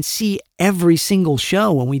come in and see every single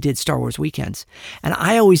show when we did Star Wars weekends. And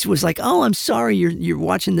I always was like, oh, I'm sorry, you're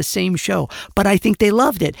watching the same show. But I think they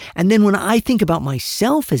loved it. And then when I think about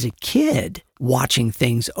myself as a kid watching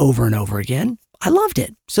things over and over again, I loved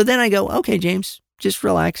it. So then I go, okay, James, just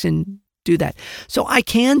relax and do that. So I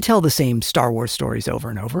can tell the same Star Wars stories over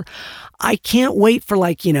and over. I can't wait for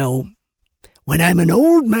when I'm an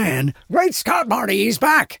old man, Great Scott, Marty, he's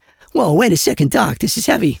back. Well, wait a second, Doc, this is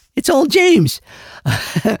heavy. It's old James.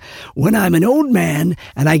 When I'm an old man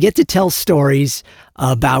and I get to tell stories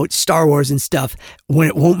about Star Wars and stuff when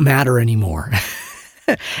it won't matter anymore.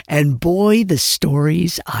 And boy, the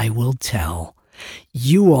stories I will tell.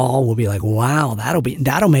 You all will be like, wow,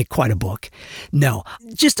 that'll make quite a book. No,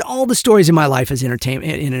 just all the stories in my life as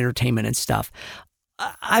entertainment and stuff.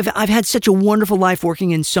 I've had such a wonderful life working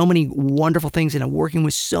in so many wonderful things and working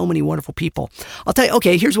with so many wonderful people. I'll tell you,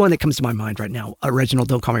 okay, here's one that comes to my mind right now. Reginald,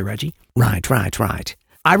 don't call me Reggie. Right.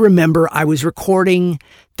 I remember I was recording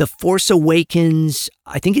The Force Awakens.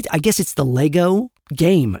 I guess it's the Lego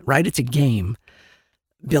game, right? It's a game.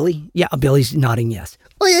 Billy? Yeah, Billy's nodding yes.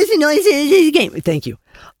 Oh, it's a game. Thank you.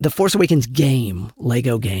 The Force Awakens game,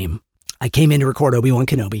 Lego game. I came in to record Obi-Wan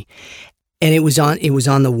Kenobi, and it was on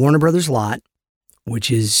the Warner Brothers lot,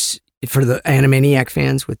 which is for the Animaniac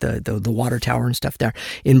fans with the water tower and stuff there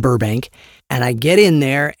in Burbank. And I get in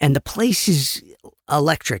there, and the place is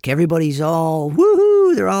electric. Everybody's all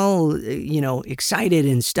woohoo. They're all excited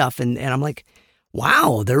and stuff, and I'm like,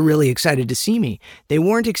 wow, they're really excited to see me. They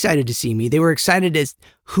weren't excited to see me. They were excited as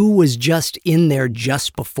who was just in there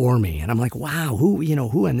just before me. And I'm like, wow, who?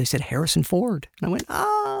 And they said Harrison Ford. And I went,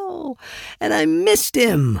 oh, and I missed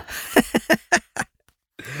him.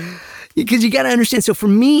 Because you got to understand. So for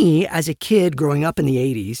me, as a kid growing up in the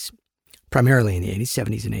 80s, primarily in the 80s,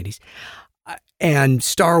 70s and 80s, and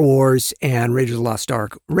Star Wars and Raiders of the Lost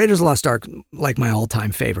Ark, like my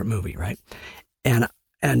all-time favorite movie, right?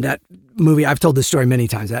 And that movie, I've told this story many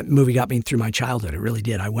times. That movie got me through my childhood. It really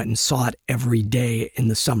did. I went and saw it every day in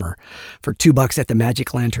the summer for $2 at the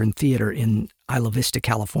Magic Lantern Theater in Isla Vista,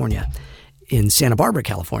 California, in Santa Barbara,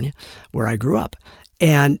 California, where I grew up.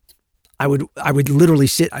 And I would literally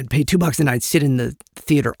I'd pay $2 and I'd sit in the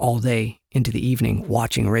theater all day into the evening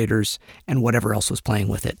watching Raiders and whatever else was playing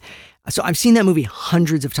with it. So I've seen that movie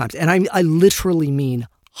hundreds of times. And I literally mean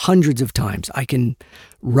hundreds of times. I can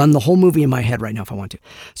run the whole movie in my head right now if I want to.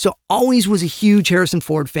 So always was a huge Harrison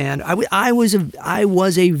Ford fan. I was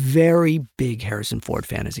a very big Harrison Ford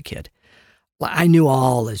fan as a kid. I knew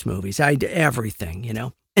all his movies. I did everything,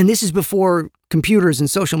 And this is before computers and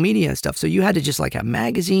social media and stuff. So you had to just have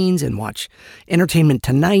magazines and watch Entertainment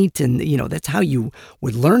Tonight. And, that's how you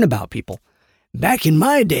would learn about people. Back in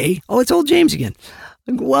my day, it's old James again.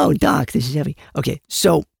 Whoa, Doc, this is heavy. Okay,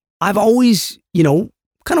 so I've always,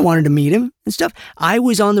 kind of wanted to meet him and stuff. I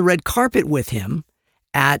was on the red carpet with him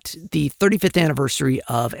at the 35th anniversary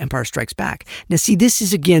of Empire Strikes Back. Now, see,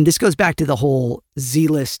 this goes back to the whole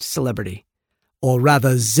Z-list celebrity, or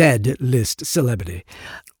rather Z-list celebrity,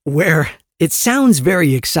 where it sounds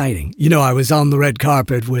very exciting. I was on the red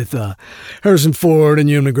carpet with Harrison Ford and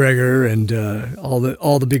Ewan McGregor and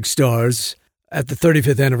all the big stars at the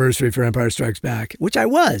 35th anniversary for Empire Strikes Back, which I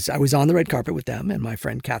was. I was on the red carpet with them and my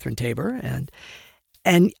friend Catherine Tabor, and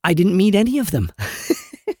I didn't meet any of them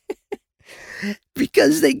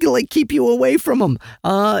because they keep you away from them.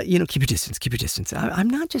 Keep your distance. I'm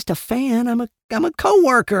not just a fan. I'm a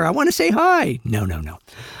coworker. I want to say hi. No.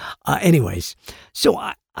 Anyways, so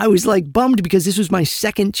I was bummed because this was my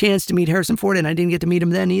second chance to meet Harrison Ford and I didn't get to meet him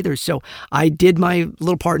then either. So I did my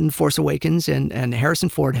little part in Force Awakens and Harrison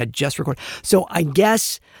Ford had just recorded. So I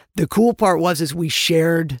guess the cool part was we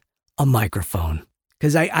shared a microphone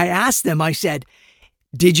because I asked them, I said,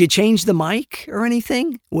 did you change the mic or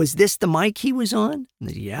anything? Was this the mic he was on? And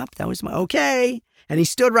they said, yep, that was okay. And he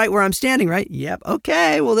stood right where I'm standing, right? Yep.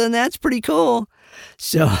 Okay. Well, then that's pretty cool.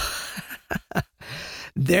 So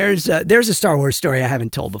there's a Star Wars story I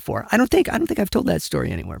haven't told before. I don't think I've told that story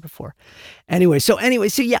anywhere before. Anyway, so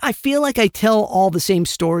yeah, I feel like I tell all the same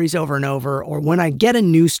stories over and over, or when I get a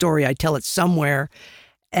new story, I tell it somewhere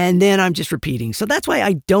and then I'm just repeating. So that's why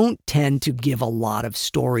I don't tend to give a lot of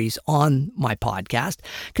stories on my podcast,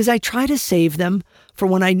 because I try to save them for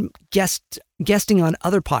when I'm guesting on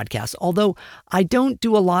other podcasts. Although I don't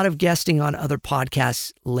do a lot of guesting on other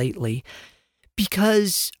podcasts lately,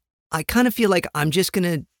 because I kind of feel like I'm just going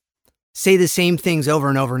to say the same things over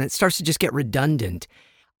and over, and it starts to just get redundant.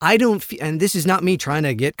 And this is not me trying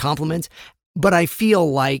to get compliments, but I feel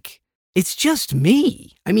like it's just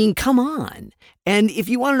me. I mean, come on. And if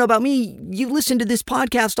you want to know about me, you listened to this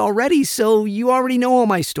podcast already, so you already know all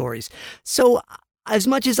my stories. So as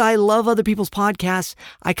much as I love other people's podcasts,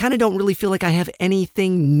 I kind of don't really feel like I have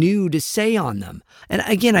anything new to say on them. And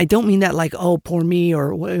again, I don't mean that like, oh, poor me,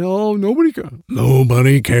 or oh,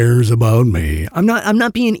 nobody cares about me. I'm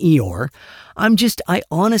not being Eeyore. I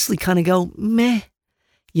honestly kind of go, meh.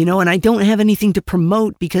 And I don't have anything to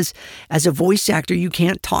promote, because as a voice actor, you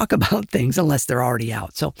can't talk about things unless they're already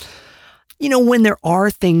out. So, when there are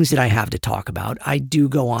things that I have to talk about, I do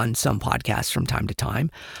go on some podcasts from time to time.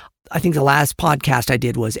 I think the last podcast I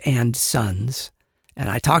did was And Sons, and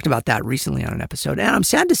I talked about that recently on an episode. And I'm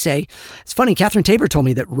sad to say, it's funny, Catherine Tabor told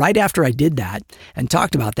me that right after I did that and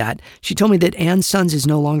talked about that, she told me that And Sons is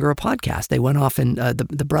no longer a podcast. They went off and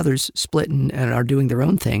the brothers split and are doing their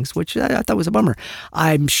own things, which I thought was a bummer.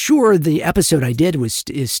 I'm sure the episode I did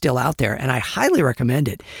is still out there, and I highly recommend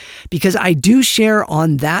it, because I do share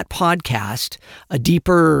on that podcast a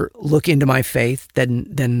deeper look into my faith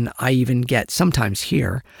than I even get sometimes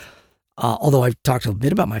here. Although I've talked a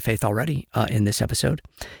bit about my faith already in this episode.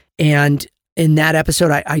 And in that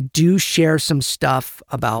episode, I do share some stuff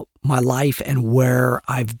about my life and where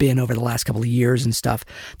I've been over the last couple of years and stuff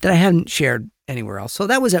that I haven't shared anywhere else. So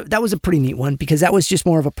that was a pretty neat one, because that was just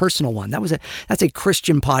more of a personal one. That's a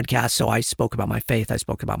Christian podcast. So I spoke about my faith. I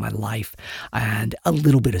spoke about my life and a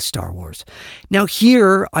little bit of Star Wars. Now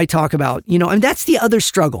here I talk about, and that's the other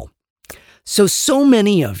struggle. So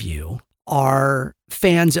many of you are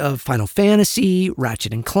fans of Final Fantasy,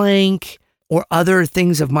 Ratchet and Clank, or other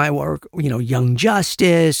things of my work, Young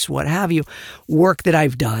Justice, what have you, work that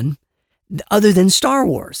I've done other than Star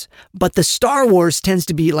Wars. But the Star Wars tends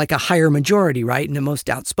to be like a higher majority, right? And the most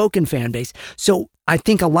outspoken fan base. So I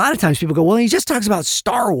think a lot of times people go, well, he just talks about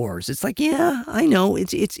Star Wars. It's like, yeah, I know.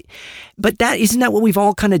 But isn't that what we've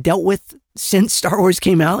all kind of dealt with since Star Wars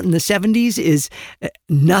came out in the 70s, is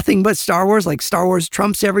nothing but Star Wars, like Star Wars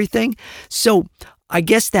trumps everything. So I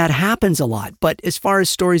guess that happens a lot. But as far as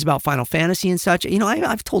stories about Final Fantasy and such,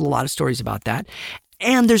 I've told a lot of stories about that.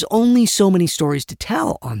 And there's only so many stories to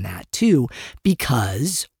tell on that too,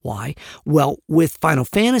 because why? Well, with Final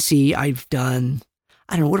Fantasy, I've done,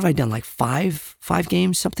 I don't know, what have I done? Like five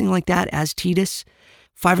games, something like that as Tidus,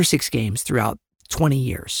 5 or 6 games throughout 20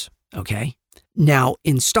 years. Okay. Now,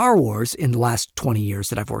 in Star Wars, in the last 20 years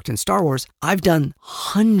that I've worked in Star Wars, I've done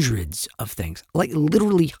hundreds of things, like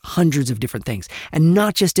literally hundreds of different things. And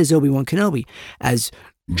not just as Obi-Wan Kenobi, as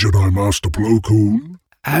Jedi Master Plo Koon,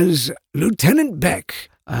 as Lieutenant Beck,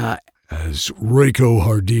 as Reiko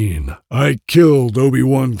Hardeen. I killed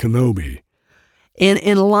Obi-Wan Kenobi. And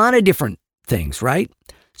a lot of different things, right?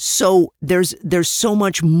 So there's so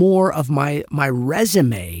much more of my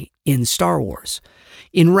resume in Star Wars.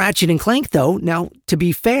 In Ratchet and Clank, though, now, to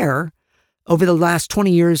be fair, over the last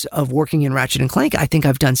 20 years of working in Ratchet and Clank, I think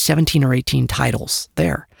I've done 17 or 18 titles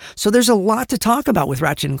there. So there's a lot to talk about with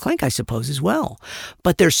Ratchet and Clank, I suppose, as well.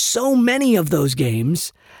 But there's so many of those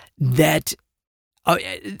games that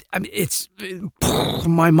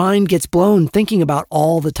my mind gets blown thinking about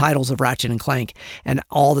all the titles of Ratchet and Clank and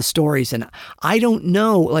all the stories. And I don't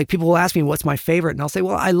know, like people will ask me what's my favorite, and I'll say,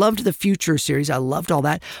 well, I loved the Future series. I loved all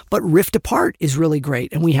that, but Rift Apart is really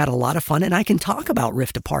great. And we had a lot of fun, and I can talk about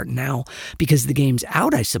Rift Apart now because the game's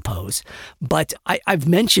out, I suppose. But I've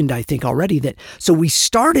mentioned, I think already, that so we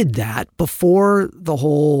started that before the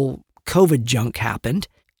whole COVID junk happened.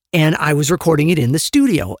 And I was recording it in the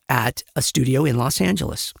studio at a studio in Los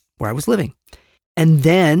Angeles where I was living. And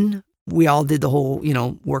then we all did the whole,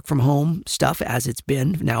 work from home stuff as it's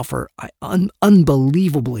been now for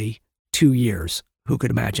unbelievably 2 years. Who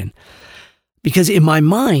could imagine? Because in my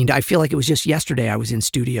mind, I feel like it was just yesterday I was in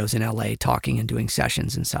studios in LA talking and doing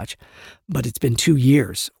sessions and such. But it's been 2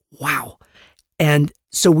 years. Wow. And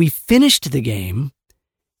so we finished the game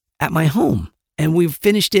at my home, and we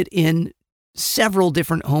finished it in several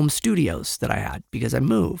different home studios that I had because I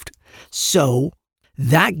moved. So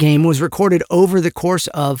That game was recorded over the course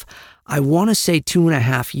of, I want to say,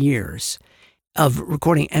 2.5 years of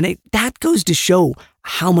recording. And that goes to show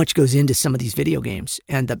how much goes into some of these video games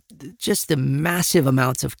and just the massive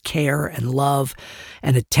amounts of care and love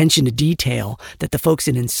and attention to detail that the folks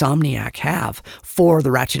at Insomniac have for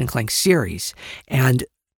the Ratchet & Clank series. And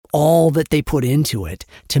all that they put into it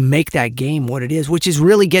to make that game what it is, which is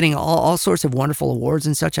really getting all sorts of wonderful awards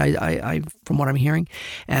and such, I from what I'm hearing,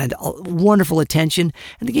 and wonderful attention.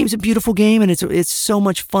 And the game's a beautiful game, and it's so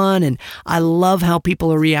much fun. And I love how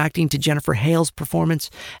people are reacting to Jennifer Hale's performance,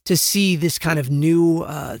 to see this kind of new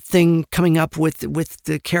thing coming up with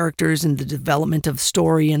the characters and the development of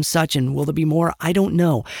story and such. And will there be more? I don't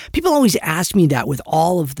know. People always ask me that with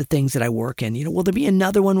all of the things that I work in. Will there be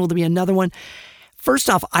another one? Will there be another one?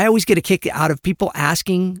 First off, I always get a kick out of people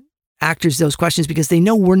asking actors those questions because they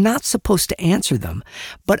know we're not supposed to answer them.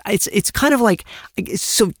 But it's kind of like,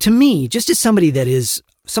 so to me, just as somebody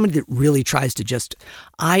that really tries to just,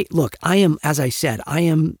 I am, as I said, I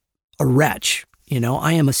am a wretch.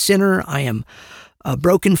 I am a sinner. I am a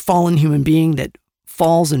broken, fallen human being that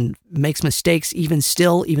falls and makes mistakes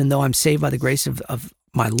even though I'm saved by the grace of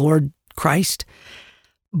my Lord Christ.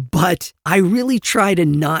 But I really try to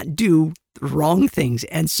not do wrong things.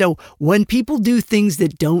 And so when people do things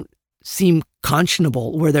that don't seem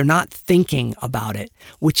conscionable, where they're not thinking about it,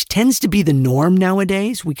 which tends to be the norm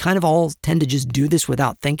nowadays, we kind of all tend to just do this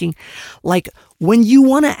without thinking. Like when you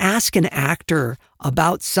want to ask an actor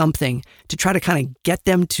about something to try to kind of get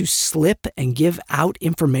them to slip and give out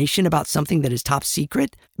information about something that is top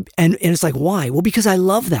secret. And it's like, why? Well, because I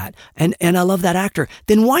love that. And I love that actor.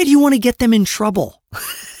 Then why do you want to get them in trouble?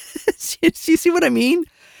 You see what I mean?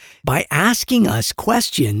 By asking us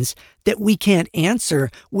questions that we can't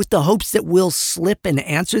answer with the hopes that we'll slip and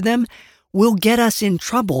answer them, will get us in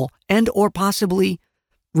trouble and or possibly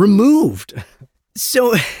removed.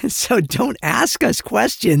 So don't ask us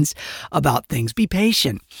questions about things. Be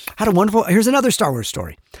patient. Here's another Star Wars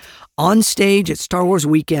story. On stage at Star Wars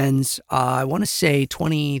Weekends, I want to say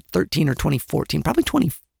 2013 or 2014, probably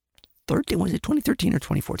 2013. Was it 2013 or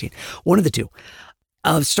 2014? One of the two.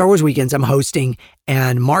 Of Star Wars Weekends I'm hosting,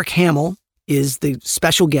 and Mark Hamill is the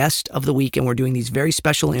special guest of the week, and we're doing these very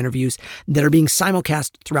special interviews that are being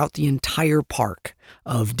simulcast throughout the entire park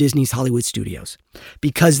of Disney's Hollywood Studios,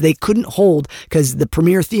 because they couldn't hold, because the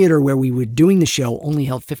premiere theater where we were doing the show only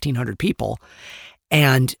held 1,500 people,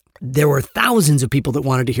 and there were thousands of people that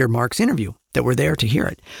wanted to hear Mark's interview that were there to hear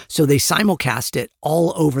it. So they simulcast it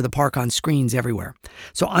all over the park on screens everywhere.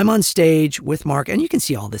 So I'm on stage with Mark, and you can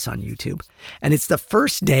see all this on YouTube. And it's the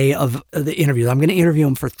first day of the interview. I'm going to interview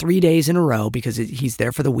him for 3 days in a row because he's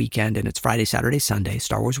there for the weekend, and it's Friday, Saturday, Sunday,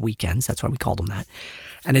 Star Wars Weekends. That's why we called them that.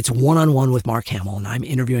 And it's one-on-one with Mark Hamill, and I'm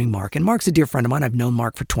interviewing Mark. And Mark's a dear friend of mine. I've known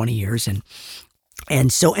Mark for 20 years. And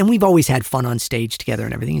we've always had fun on stage together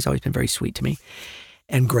and everything. He's always been very sweet to me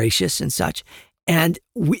and gracious and such. And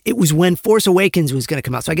it was when Force Awakens was going to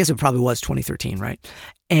come out. So I guess it probably was 2013, right?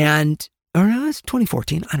 Or no, it's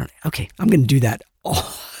 2014. I don't know. Okay, I'm going to do that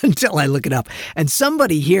until I look it up. And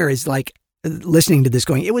somebody here is like listening to this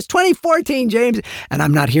going, it was 2014, James. And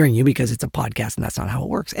I'm not hearing you because it's a podcast and that's not how it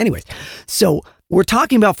works. Anyways, so we're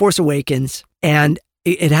talking about Force Awakens, and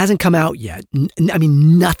it hasn't come out yet. I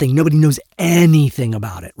mean, nothing. Nobody knows anything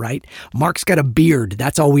about it, right? Mark's got a beard.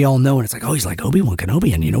 That's all we all know. And it's like, oh, he's like Obi-Wan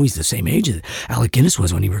Kenobi. And, he's the same age that Alec Guinness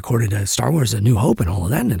was when he recorded Star Wars A New Hope and all of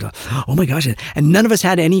that. And oh, my gosh. And none of us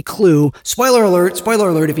had any clue. Spoiler alert,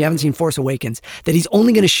 if you haven't seen Force Awakens, that he's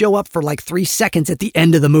only going to show up for like 3 seconds at the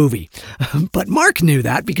end of the movie. But Mark knew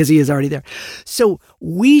that because he is already there. So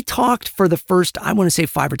we talked for the first, I want to say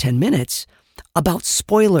 5 or 10 minutes about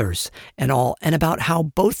spoilers and all, and about how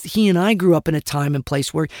both he and I grew up in a time and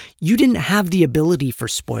place where you didn't have the ability for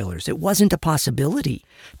spoilers. It wasn't a possibility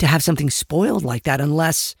to have something spoiled like that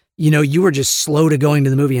unless, you were just slow to going to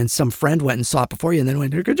the movie and some friend went and saw it before you and then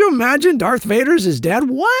went, could you imagine Darth Vader's his dad?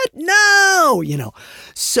 What? No!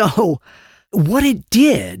 So what it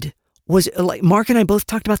did was, like, Mark and I both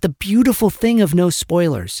talked about the beautiful thing of no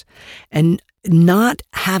spoilers and not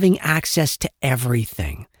having access to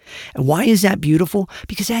everything. And why is that beautiful?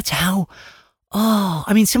 Because that's how,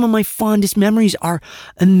 some of my fondest memories are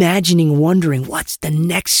imagining, wondering, what's the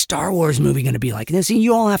next Star Wars movie going to be like? And see,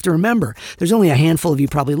 you all have to remember, there's only a handful of you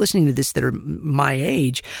probably listening to this that are my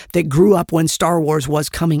age that grew up when Star Wars was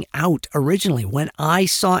coming out originally. When I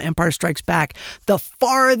saw Empire Strikes Back, the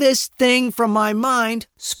farthest thing from my mind,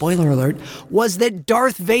 spoiler alert, was that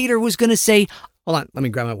Darth Vader was going to say, hold on, let me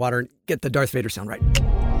grab my water and get the Darth Vader sound right.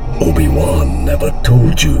 Obi-Wan never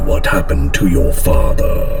told you what happened to your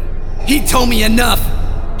father. He told me enough.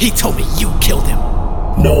 He told me you killed him.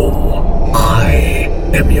 No, I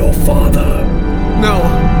am your father. No,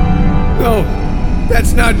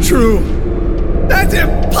 that's not true. That's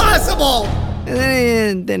impossible.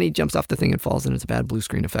 And then he jumps off the thing and falls, and it's a bad blue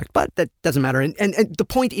screen effect. But that doesn't matter. And the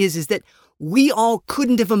point is that we all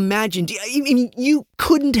couldn't have imagined. I mean, you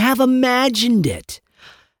couldn't have imagined it.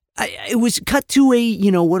 It was cut to a,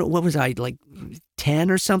 what was I, like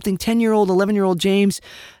 10 or something? 10-year-old, 11-year-old James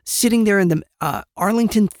sitting there in the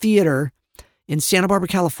Arlington Theater in Santa Barbara,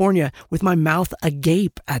 California, with my mouth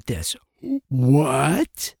agape at this.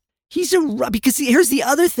 What? Because here's the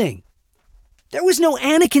other thing. There was no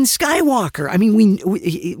Anakin Skywalker. I mean,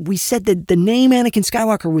 we said that the name Anakin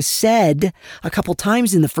Skywalker was said a couple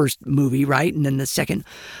times in the first movie, right? And then the second.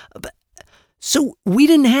 So we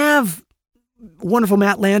didn't have wonderful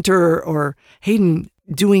Matt Lanter or Hayden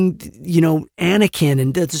doing, Anakin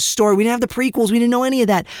and the story. We didn't have the prequels. We didn't know any of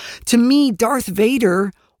that. To me, Darth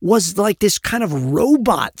Vader was like this kind of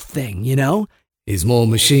robot thing, He's more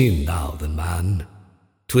machine now than man.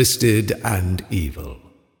 Twisted and evil.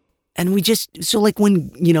 And so like when,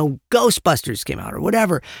 Ghostbusters came out or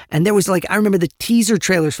whatever, and there was like, I remember the teaser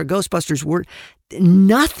trailers for Ghostbusters were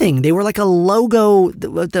nothing. They were like a logo,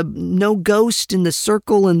 the no ghost in the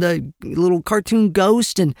circle and the little cartoon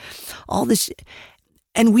ghost and all this.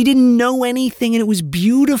 And we didn't know anything, and it was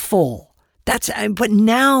beautiful. But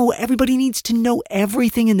now everybody needs to know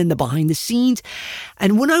everything, and then the behind the scenes.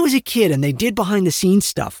 And when I was a kid and they did behind the scenes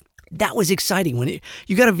stuff, that was exciting. When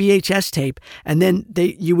you got a VHS tape, and then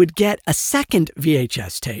you would get a second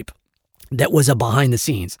VHS tape that was a behind the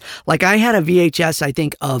scenes. Like I had a VHS, I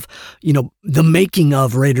think, of, the making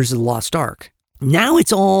of Raiders of the Lost Ark. Now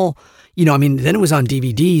it's all, then it was on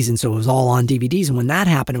DVDs, and so it was all on DVDs. And when that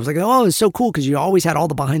happened, it was like, oh, it's so cool because you always had all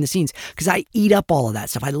the behind the scenes, because I eat up all of that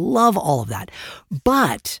stuff. I love all of that.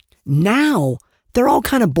 But now they're all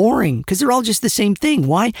kind of boring because they're all just the same thing.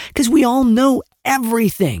 Why? Because we all know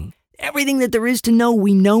everything. Everything that there is to know,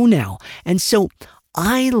 we know now. And so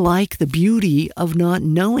I like the beauty of not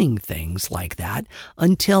knowing things like that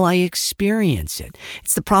until I experience it.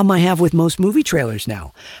 It's the problem I have with most movie trailers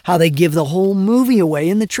now, how they give the whole movie away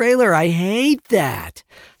in the trailer. I hate that.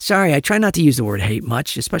 Sorry, I try not to use the word hate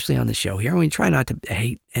much, especially on the show here. We try not to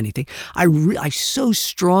hate anything. I so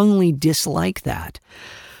strongly dislike that.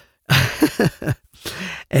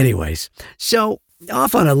 Anyways, so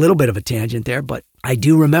off on a little bit of a tangent there, but I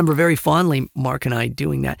do remember very fondly Mark and I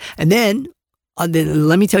doing that. And then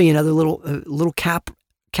let me tell you another little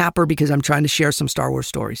capper, because I'm trying to share some Star Wars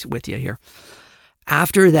stories with you here.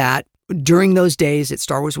 After that, during those days at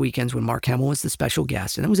Star Wars Weekends when Mark Hamill was the special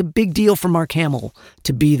guest, and it was a big deal for Mark Hamill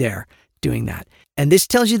to be there doing that. And this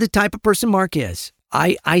tells you the type of person Mark is.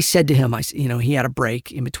 I said to him, he had a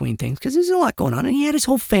break in between things because there's a lot going on, and he had his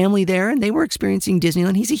whole family there, and they were experiencing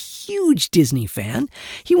Disneyland. He's a huge Disney fan.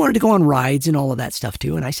 He wanted to go on rides and all of that stuff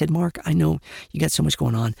too. And I said, Mark, I know you got so much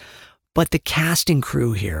going on, but the cast and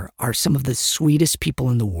crew here are some of the sweetest people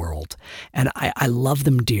in the world, and I love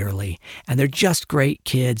them dearly, and they're just great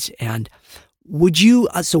kids. And would you,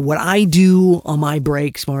 so what I do on my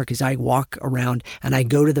breaks, Mark, is I walk around and I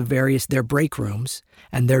go to their break rooms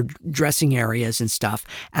and their dressing areas and stuff,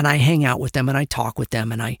 and I hang out with them and I talk with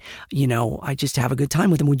them, and I just have a good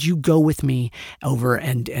time with them. Would you go with me over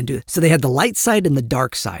and do, so they had the light side and the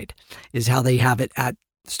dark side is how they have it at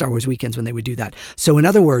Star Wars Weekends when they would do that. So in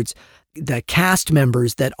other words, the cast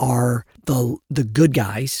members that are the good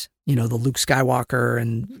guys, the Luke Skywalker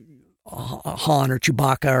and Han or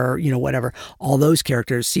Chewbacca or, whatever, all those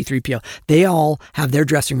characters, C-3PO, they all have their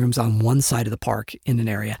dressing rooms on one side of the park in an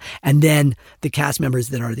area. And then the cast members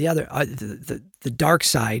that are the other, the dark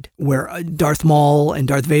side, where Darth Maul and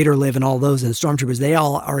Darth Vader live and all those, and the Stormtroopers, they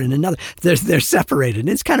all are in another. They're separated. And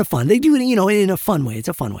it's kind of fun. They do it, in a fun way. It's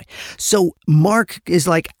a fun way. So Mark is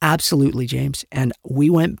like, absolutely, James. And we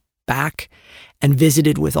went back and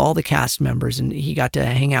visited with all the cast members, and he got to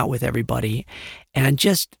hang out with everybody and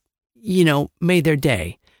just, made their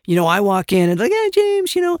day. I walk in and like, hey,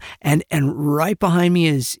 James, and right behind me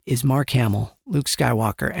is Mark Hamill, Luke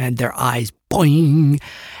Skywalker, and their eyes boing.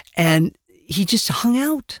 And he just hung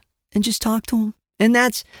out and just talked to him. And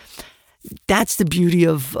that's the beauty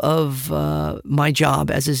of my job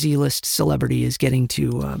as a Z-list celebrity, is getting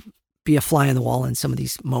to be a fly on the wall in some of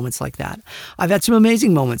these moments like that. I've had some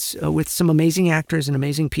amazing moments with some amazing actors and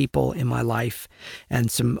amazing people in my life, and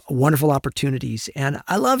some wonderful opportunities. And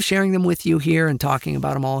I love sharing them with you here and talking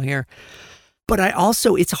about them all here. But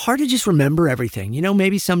it's hard to just remember everything.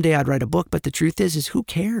 Maybe someday I'd write a book, but the truth is who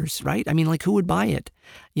cares, right? I mean, like, who would buy it?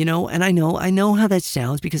 And I know how that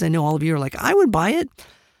sounds, because I know all of you are like, I would buy it.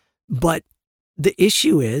 But the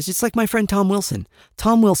issue is, it's like my friend Tom Wilson.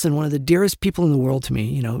 Tom Wilson, one of the dearest people in the world to me.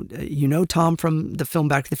 You know Tom from the film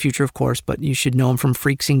Back to the Future, of course, but you should know him from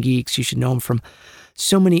Freaks and Geeks. You should know him from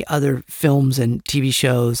so many other films and TV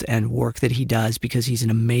shows and work that he does because he's an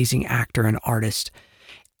amazing actor and artist.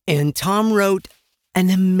 And Tom wrote an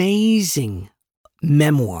amazing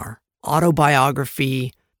memoir,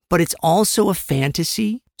 autobiography, but it's also a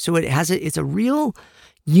fantasy. So it's a real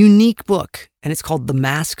unique book, and it's called The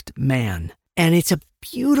Masked Man. And it's a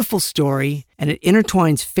beautiful story, and it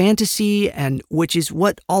intertwines fantasy, and which is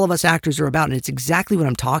what all of us actors are about. And it's exactly what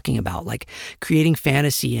I'm talking about, like creating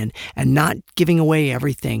fantasy and not giving away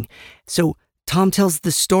everything. So Tom tells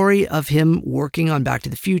the story of him working on Back to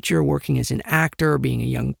the Future, working as an actor, being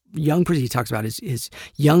a young person. He talks about his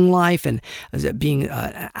young life and being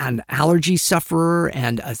an allergy sufferer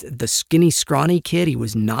and the skinny, scrawny kid. He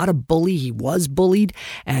was not a bully. He was bullied.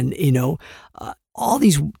 And, all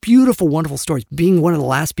these beautiful, wonderful stories, being one of the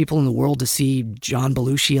last people in the world to see John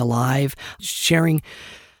Belushi alive, sharing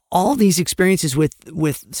all these experiences with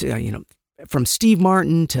from Steve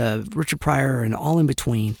Martin to Richard Pryor and all in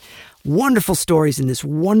between. Wonderful stories in this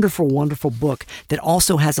wonderful, wonderful book that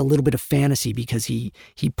also has a little bit of fantasy because he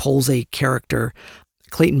pulls a character,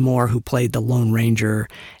 Clayton Moore, who played the Lone Ranger,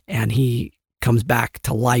 and he comes back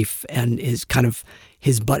to life and is kind of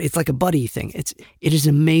his buddy. It's like a buddy thing. It is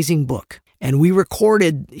an amazing book. And he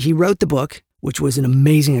wrote the book, which was an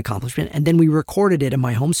amazing accomplishment. And then we recorded it in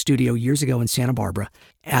my home studio years ago in Santa Barbara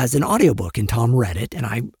as an audiobook. And Tom read it and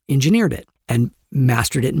I engineered it and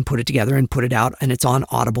mastered it and put it together and put it out. And it's on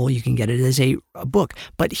Audible. You can get it as a book.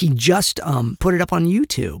 But he just put it up on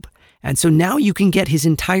YouTube. And so now you can get his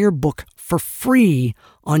entire book for free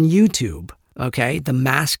on YouTube. Okay? The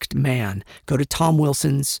Masked Man. Go to Tom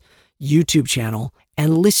Wilson's YouTube channel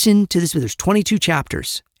and listen to this. There's 22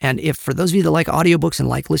 chapters. And if for those of you that like audiobooks and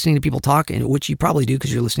like listening to people talk, and which you probably do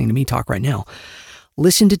because you're listening to me talk right now,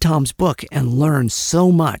 listen to Tom's book and learn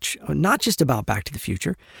so much, not just about Back to the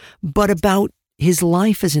Future, but about his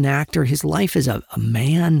life as an actor, his life as a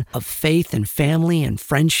man of faith and family and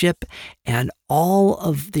friendship, and all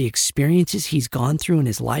of the experiences he's gone through in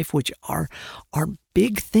his life, which are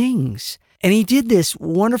big things. And he did this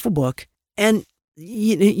wonderful book. And,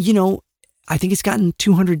 I think it's gotten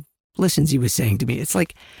 200 listens, he was saying to me. It's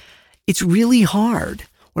like, it's really hard.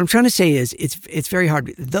 What I'm trying to say is it's very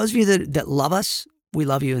hard. Those of you that love us, we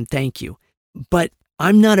love you and thank you. But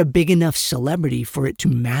I'm not a big enough celebrity for it to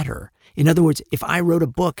matter. In other words, if I wrote a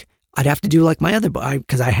book, I'd have to do like my other book,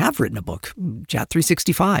 because I have written a book, Chat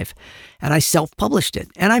 365, and I self-published it.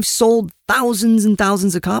 And I've sold thousands and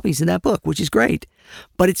thousands of copies of that book, which is great.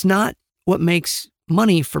 But it's not what makes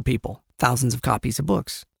money for people, thousands of copies of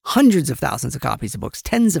books. Hundreds of thousands of copies of books,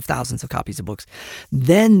 tens of thousands of copies of books,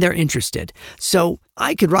 then they're interested. So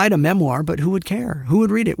I could write a memoir, but who would care? Who would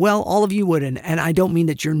read it? Well, all of you would. And I don't mean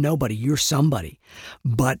that you're nobody, you're somebody.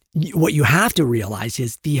 But what you have to realize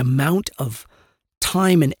is the amount of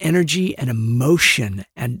time and energy and emotion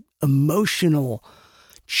and emotional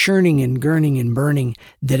churning and gurning and burning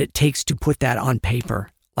that it takes to put that on paper.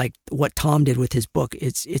 Like what Tom did with his book.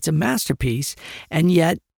 It's a masterpiece. And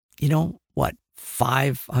yet, what?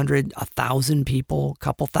 500, 1,000 people, a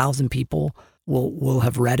couple thousand people will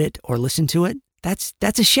have read it or listened to it. That's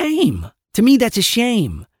a shame. To me, that's a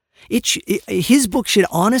shame. His book should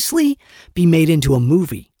honestly be made into a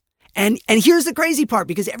movie. And here's the crazy part,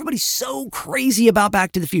 because everybody's so crazy about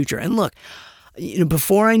Back to the Future. And look,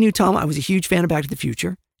 before I knew Tom, I was a huge fan of Back to the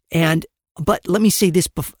Future. But let me say this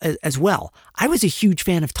as well. I was a huge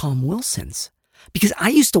fan of Tom Wilson's because I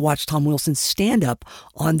used to watch Tom Wilson's stand-up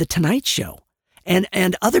on The Tonight Show.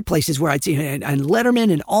 And other places where I'd see and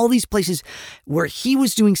Letterman and all these places where he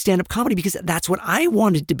was doing stand-up comedy, because that's what I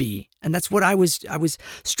wanted to be. And that's what I was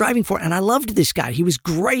striving for. And I loved this guy. He was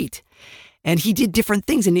great. And he did different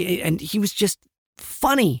things and he was just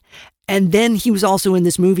funny. And then he was also in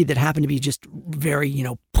this movie that happened to be just very,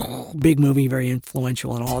 big movie, very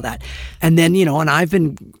influential and all that. And then, and I've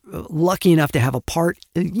been lucky enough to have a part,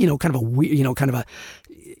 kind of a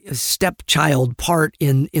stepchild part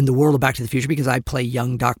in the world of Back to the Future, because I play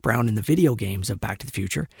young Doc Brown in the video games of Back to the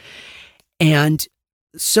Future. And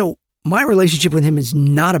so my relationship with him is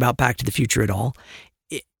not about Back to the Future at all.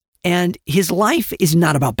 And his life is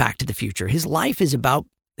not about Back to the Future. His life is about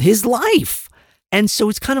his life. And so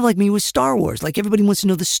it's kind of like me with Star Wars. Like everybody wants to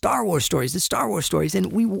know the Star Wars stories. And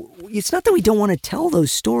it's not that we don't want to tell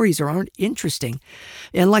those stories or aren't interesting.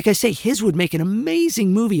 And like I say, his would make an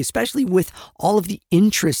amazing movie, especially with all of the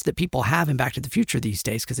interest that people have in Back to the Future these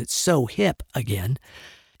days, because it's so hip again.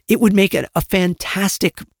 It would make it a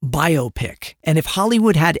fantastic biopic. And if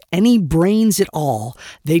Hollywood had any brains at all,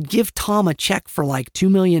 they'd give Tom a check for like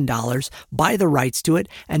 $2 million, buy the rights to it,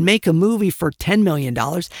 and make a movie for $10 million.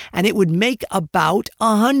 And it would make about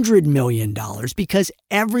 $100 million because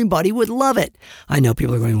everybody would love it. I know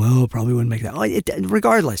people are going, well, probably wouldn't make that.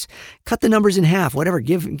 Regardless, cut the numbers in half, whatever,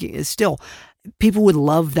 still, people would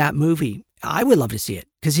love that movie. I would love to see it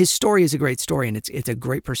because his story is a great story and it's a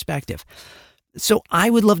great perspective. So I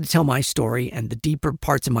would love to tell my story and the deeper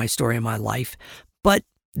parts of my story in my life, but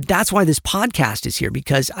that's why this podcast is here,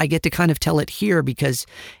 because I get to kind of tell it here because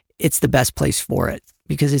it's the best place for it,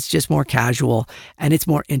 because it's just more casual and it's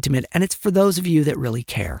more intimate and it's for those of you that really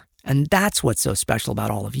care. And that's what's so special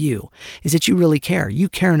about all of you, is that you really care. You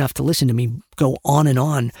care enough to listen to me go on and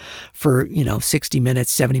on for, 60 minutes,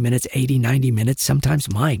 70 minutes, 80, 90 minutes. Sometimes,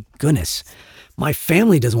 my goodness, my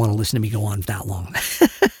family doesn't want to listen to me go on that long.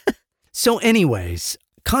 So anyways,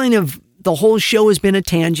 kind of the whole show has been a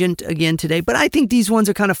tangent again today, but I think these ones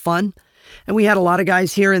are kind of fun. And we had a lot of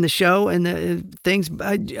guys here in the show and the things.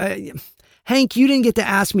 Hank, you didn't get to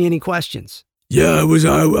ask me any questions. Yeah,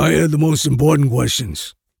 I had the most important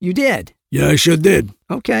questions. You did? Yeah, I sure did.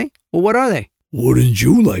 Okay. Well, what are they? Wouldn't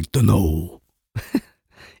you like to know?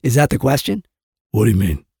 Is that the question? What do you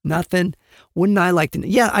mean? Nothing. Wouldn't I like to know?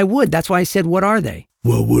 Yeah, I would. That's why I said, what are they?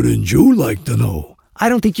 Well, wouldn't you like to know? I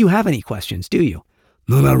don't think you have any questions, do you?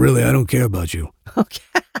 No, not really. I don't care about you. Okay.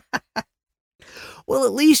 Well,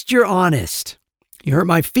 at least you're honest. You hurt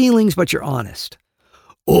my feelings, but you're honest.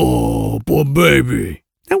 Oh, poor baby.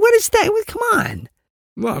 Now, what is that? Come on.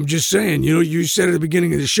 Well, I'm just saying, you said at the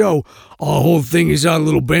beginning of the show, our whole thing is our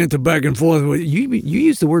little banter back and forth. You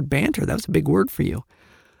used the word banter. That was a big word for you.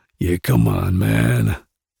 Yeah, come on, man.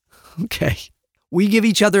 Okay. We give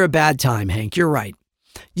each other a bad time, Hank. You're right.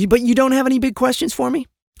 But you don't have any big questions for me?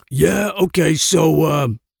 Yeah, okay.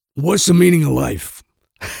 So, what's the meaning of life?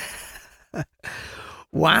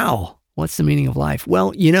 Wow. What's the meaning of life?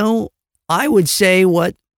 Well, I would say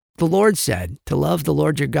what the Lord said, to love the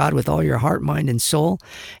Lord your God with all your heart, mind, and soul,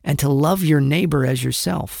 and to love your neighbor as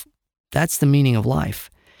yourself. That's the meaning of life.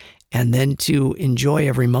 And then to enjoy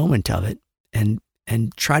every moment of it and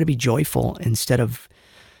try to be joyful instead of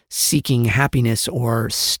seeking happiness or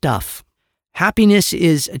stuff. Happiness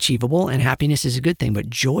is achievable and happiness is a good thing, but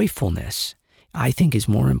joyfulness, I think, is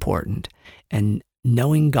more important. And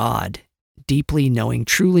knowing God, deeply knowing,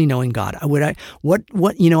 truly knowing God. I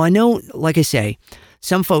know, like I say,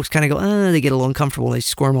 some folks kind of go, they get a little uncomfortable. They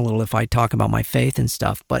squirm a little if I talk about my faith and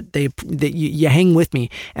stuff, but you hang with me.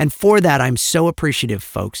 And for that, I'm so appreciative,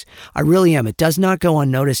 folks. I really am. It does not go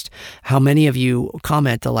unnoticed how many of you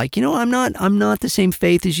comment like, I'm not the same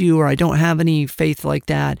faith as you, or I don't have any faith like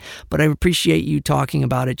that, but I appreciate you talking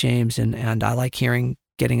about it, James. And I like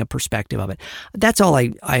getting a perspective of it. That's all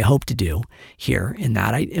I hope to do here in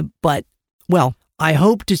that. I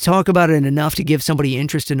hope to talk about it enough to give somebody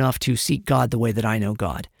interest enough to seek God the way that I know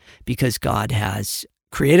God, because God has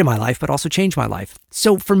created my life, but also changed my life.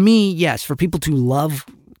 So for me, yes, for people to love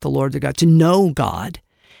the Lord their God, to know God,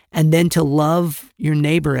 and then to love your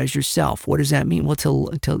neighbor as yourself. What does that mean? Well,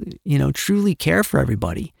 to truly care for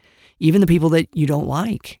everybody, even the people that you don't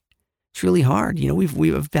like. It's really hard.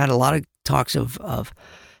 We've had a lot of talks of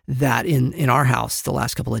that in our house the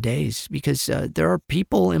last couple of days, because there are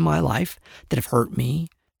people in my life that have hurt me,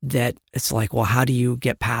 that it's like, well, how do you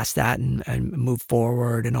get past that and move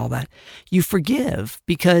forward and all that? You forgive,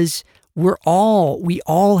 because we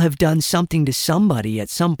all have done something to somebody at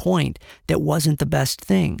some point that wasn't the best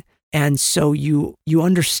thing. And so you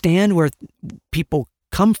understand where people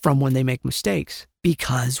come from when they make mistakes.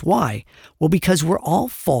 Because why? Well, because we're all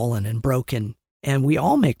fallen and broken and we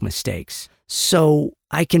all make mistakes. So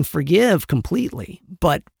I can forgive completely,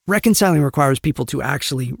 but reconciling requires people to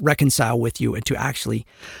actually reconcile with you and to actually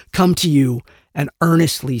come to you and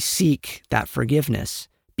earnestly seek that forgiveness,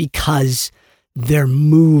 because they're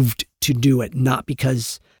moved to do it, not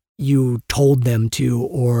because you told them to,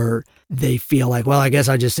 or they feel like, well, I guess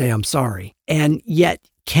I'll just say I'm sorry. And yet,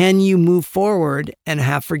 can you move forward and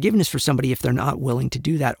have forgiveness for somebody if they're not willing to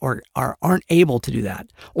do that, or aren't able to do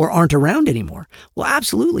that, or aren't around anymore? Well,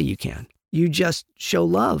 absolutely you can. You just show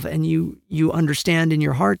love, and you understand in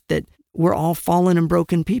your heart that we're all fallen and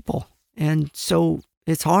broken people. And so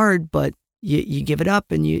it's hard, but you give it up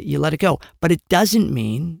and you let it go. But it doesn't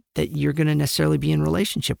mean that you're going to necessarily be in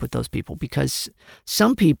relationship with those people, because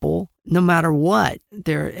some people, no matter what,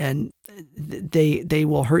 they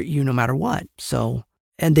will hurt you no matter what. So,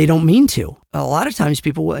 and they don't mean to. A lot of times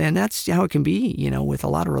people will, and that's how it can be, with a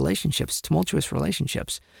lot of relationships, tumultuous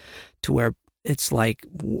relationships, to where it's like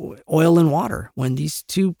oil and water. When these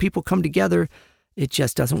two people come together, It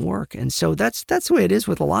just doesn't work. And so that's the way it is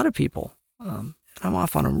with a lot of people. I'm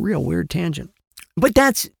off on a real weird tangent. But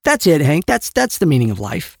that's it, Hank. That's the meaning of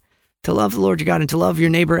life. To love the Lord your God and to love your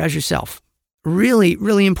neighbor as yourself. Really,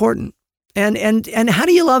 really important. And how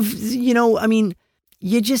do you love,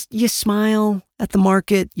 you smile at the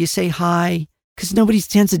market, you say hi, because nobody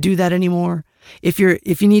tends to do that anymore. If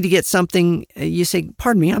you need to get something, you say,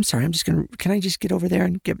 pardon me, I'm sorry, can I just get over there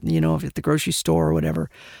and get, at the grocery store or whatever.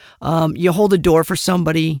 You hold a door for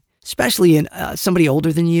somebody, especially somebody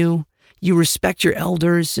older than you. You respect your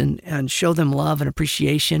elders and show them love and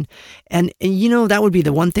appreciation. And that would be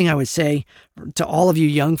the one thing I would say to all of you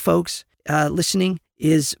young folks listening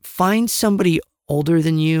is find somebody older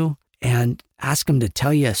than you and ask them to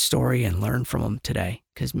tell you a story and learn from them today.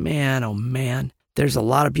 Because man, oh man, there's a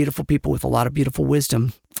lot of beautiful people with a lot of beautiful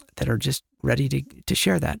wisdom that are just ready to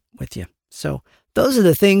share that with you. So those are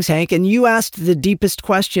the things, Hank. And you asked the deepest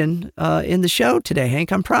question in the show today,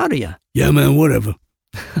 Hank. I'm proud of you. Yeah, man, whatever.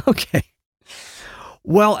 Okay.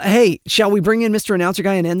 Well, hey, shall we bring in Mr. Announcer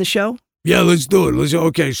Guy and end the show? Yeah, let's do it.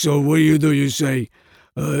 Okay, so what do? You say,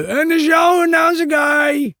 end the show, Announcer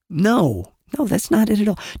Guy. No, that's not it at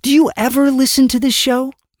all. Do you ever listen to this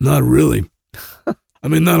show? Not really. I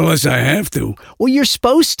mean, not unless I have to. Well, you're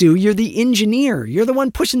supposed to. You're the engineer. You're the one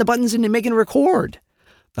pushing the buttons and making a record.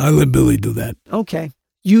 I let Billy do that. Okay.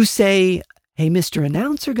 You say, hey, Mr.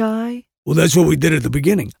 Announcer Guy. Well, that's what we did at the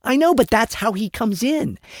beginning. I know, but that's how he comes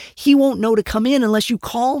in. He won't know to come in unless you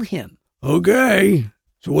call him. Okay.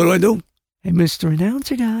 So what do I do? Hey, Mr.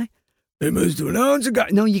 Announcer Guy. Hey, Mr. Announcer Guy.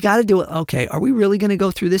 No, you got to do it. Okay. Are we really going to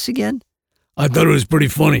go through this again? I thought it was pretty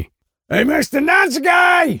funny. Hey, Mr. Announcer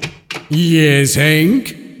Guy. Yes,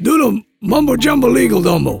 Hank? Do the mumbo jumbo legal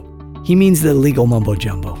dumbo. He means the legal mumbo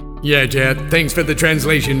jumbo. Yeah, Jet. Thanks for the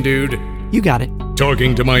translation, dude. You got it.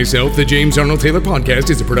 Talking to Myself, the James Arnold Taylor Podcast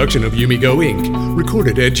is a production of Yumigo Inc.,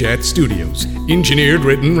 recorded at Chat Studios. Engineered,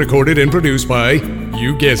 written, recorded, and produced by,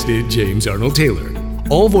 you guessed it, James Arnold Taylor.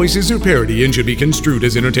 All voices are parody and should be construed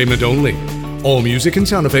as entertainment only. All music and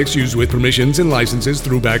sound effects used with permissions and licenses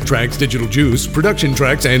through Backtracks, Digital Juice, Production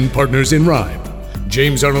Tracks, and Partners in Rhyme.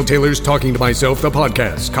 James Arnold Taylor's Talking to Myself, the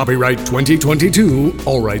Podcast. Copyright 2022,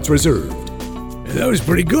 all rights reserved. Yeah, that was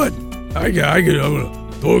pretty good. I got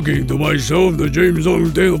Talking to Myself, the James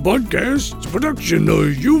Arnold Taylor Podcast. It's a production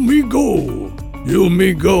of Yumigo.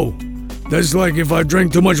 Yumigo. That's like if I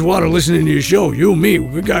drank too much water listening to your show.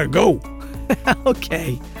 We gotta go.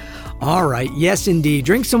 Okay. All right. Yes, indeed.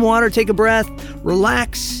 Drink some water, take a breath,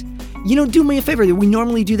 relax. Do me a favor. We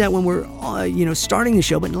normally do that when we're, starting the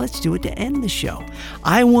show, but let's do it to end the show.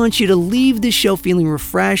 I want you to leave the show feeling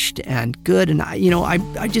refreshed and good. And,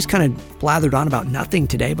 I just kind of blathered on about nothing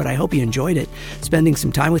today, but I hope you enjoyed it, spending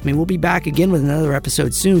some time with me. We'll be back again with another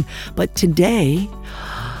episode soon. But today,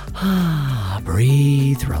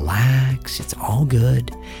 breathe, relax. It's all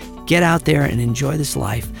good. Get out there and enjoy this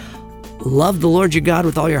life. Love the Lord your God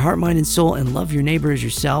with all your heart, mind, and soul, and love your neighbor as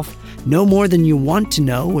yourself. Know more than you want to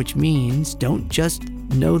know, which means don't just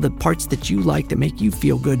know the parts that you like that make you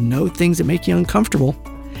feel good. Know things that make you uncomfortable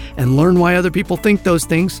and learn why other people think those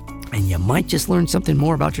things. And you might just learn something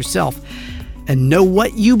more about yourself. And know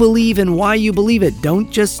what you believe and why you believe it.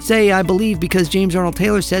 Don't just say, I believe because James Arnold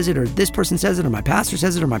Taylor says it, or this person says it, or my pastor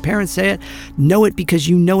says it, or my parents say it. Know it because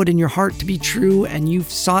you know it in your heart to be true, and you've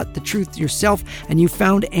sought the truth yourself, and you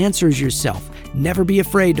found answers yourself. Never be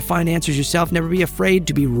afraid to find answers yourself. Never be afraid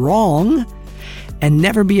to be wrong. And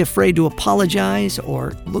never be afraid to apologize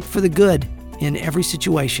or look for the good in every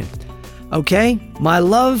situation. Okay? My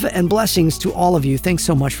love and blessings to all of you. Thanks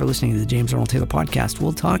so much for listening to the James Arnold Taylor Podcast.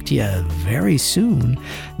 We'll talk to you very soon.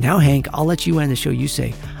 Now, Hank, I'll let you end the show. You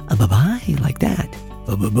say, bye-bye, like that.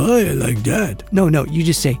 Bye-bye, like that. No, you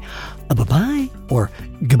just say, bye-bye or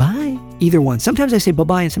goodbye. Either one. Sometimes I say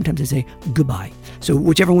bye-bye and sometimes I say goodbye. So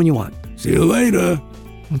whichever one you want. See you later.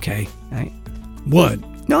 Okay. All right. What?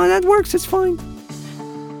 No, that works. It's fine.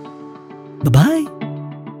 Bye-bye.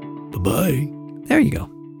 Bye-bye. There you go.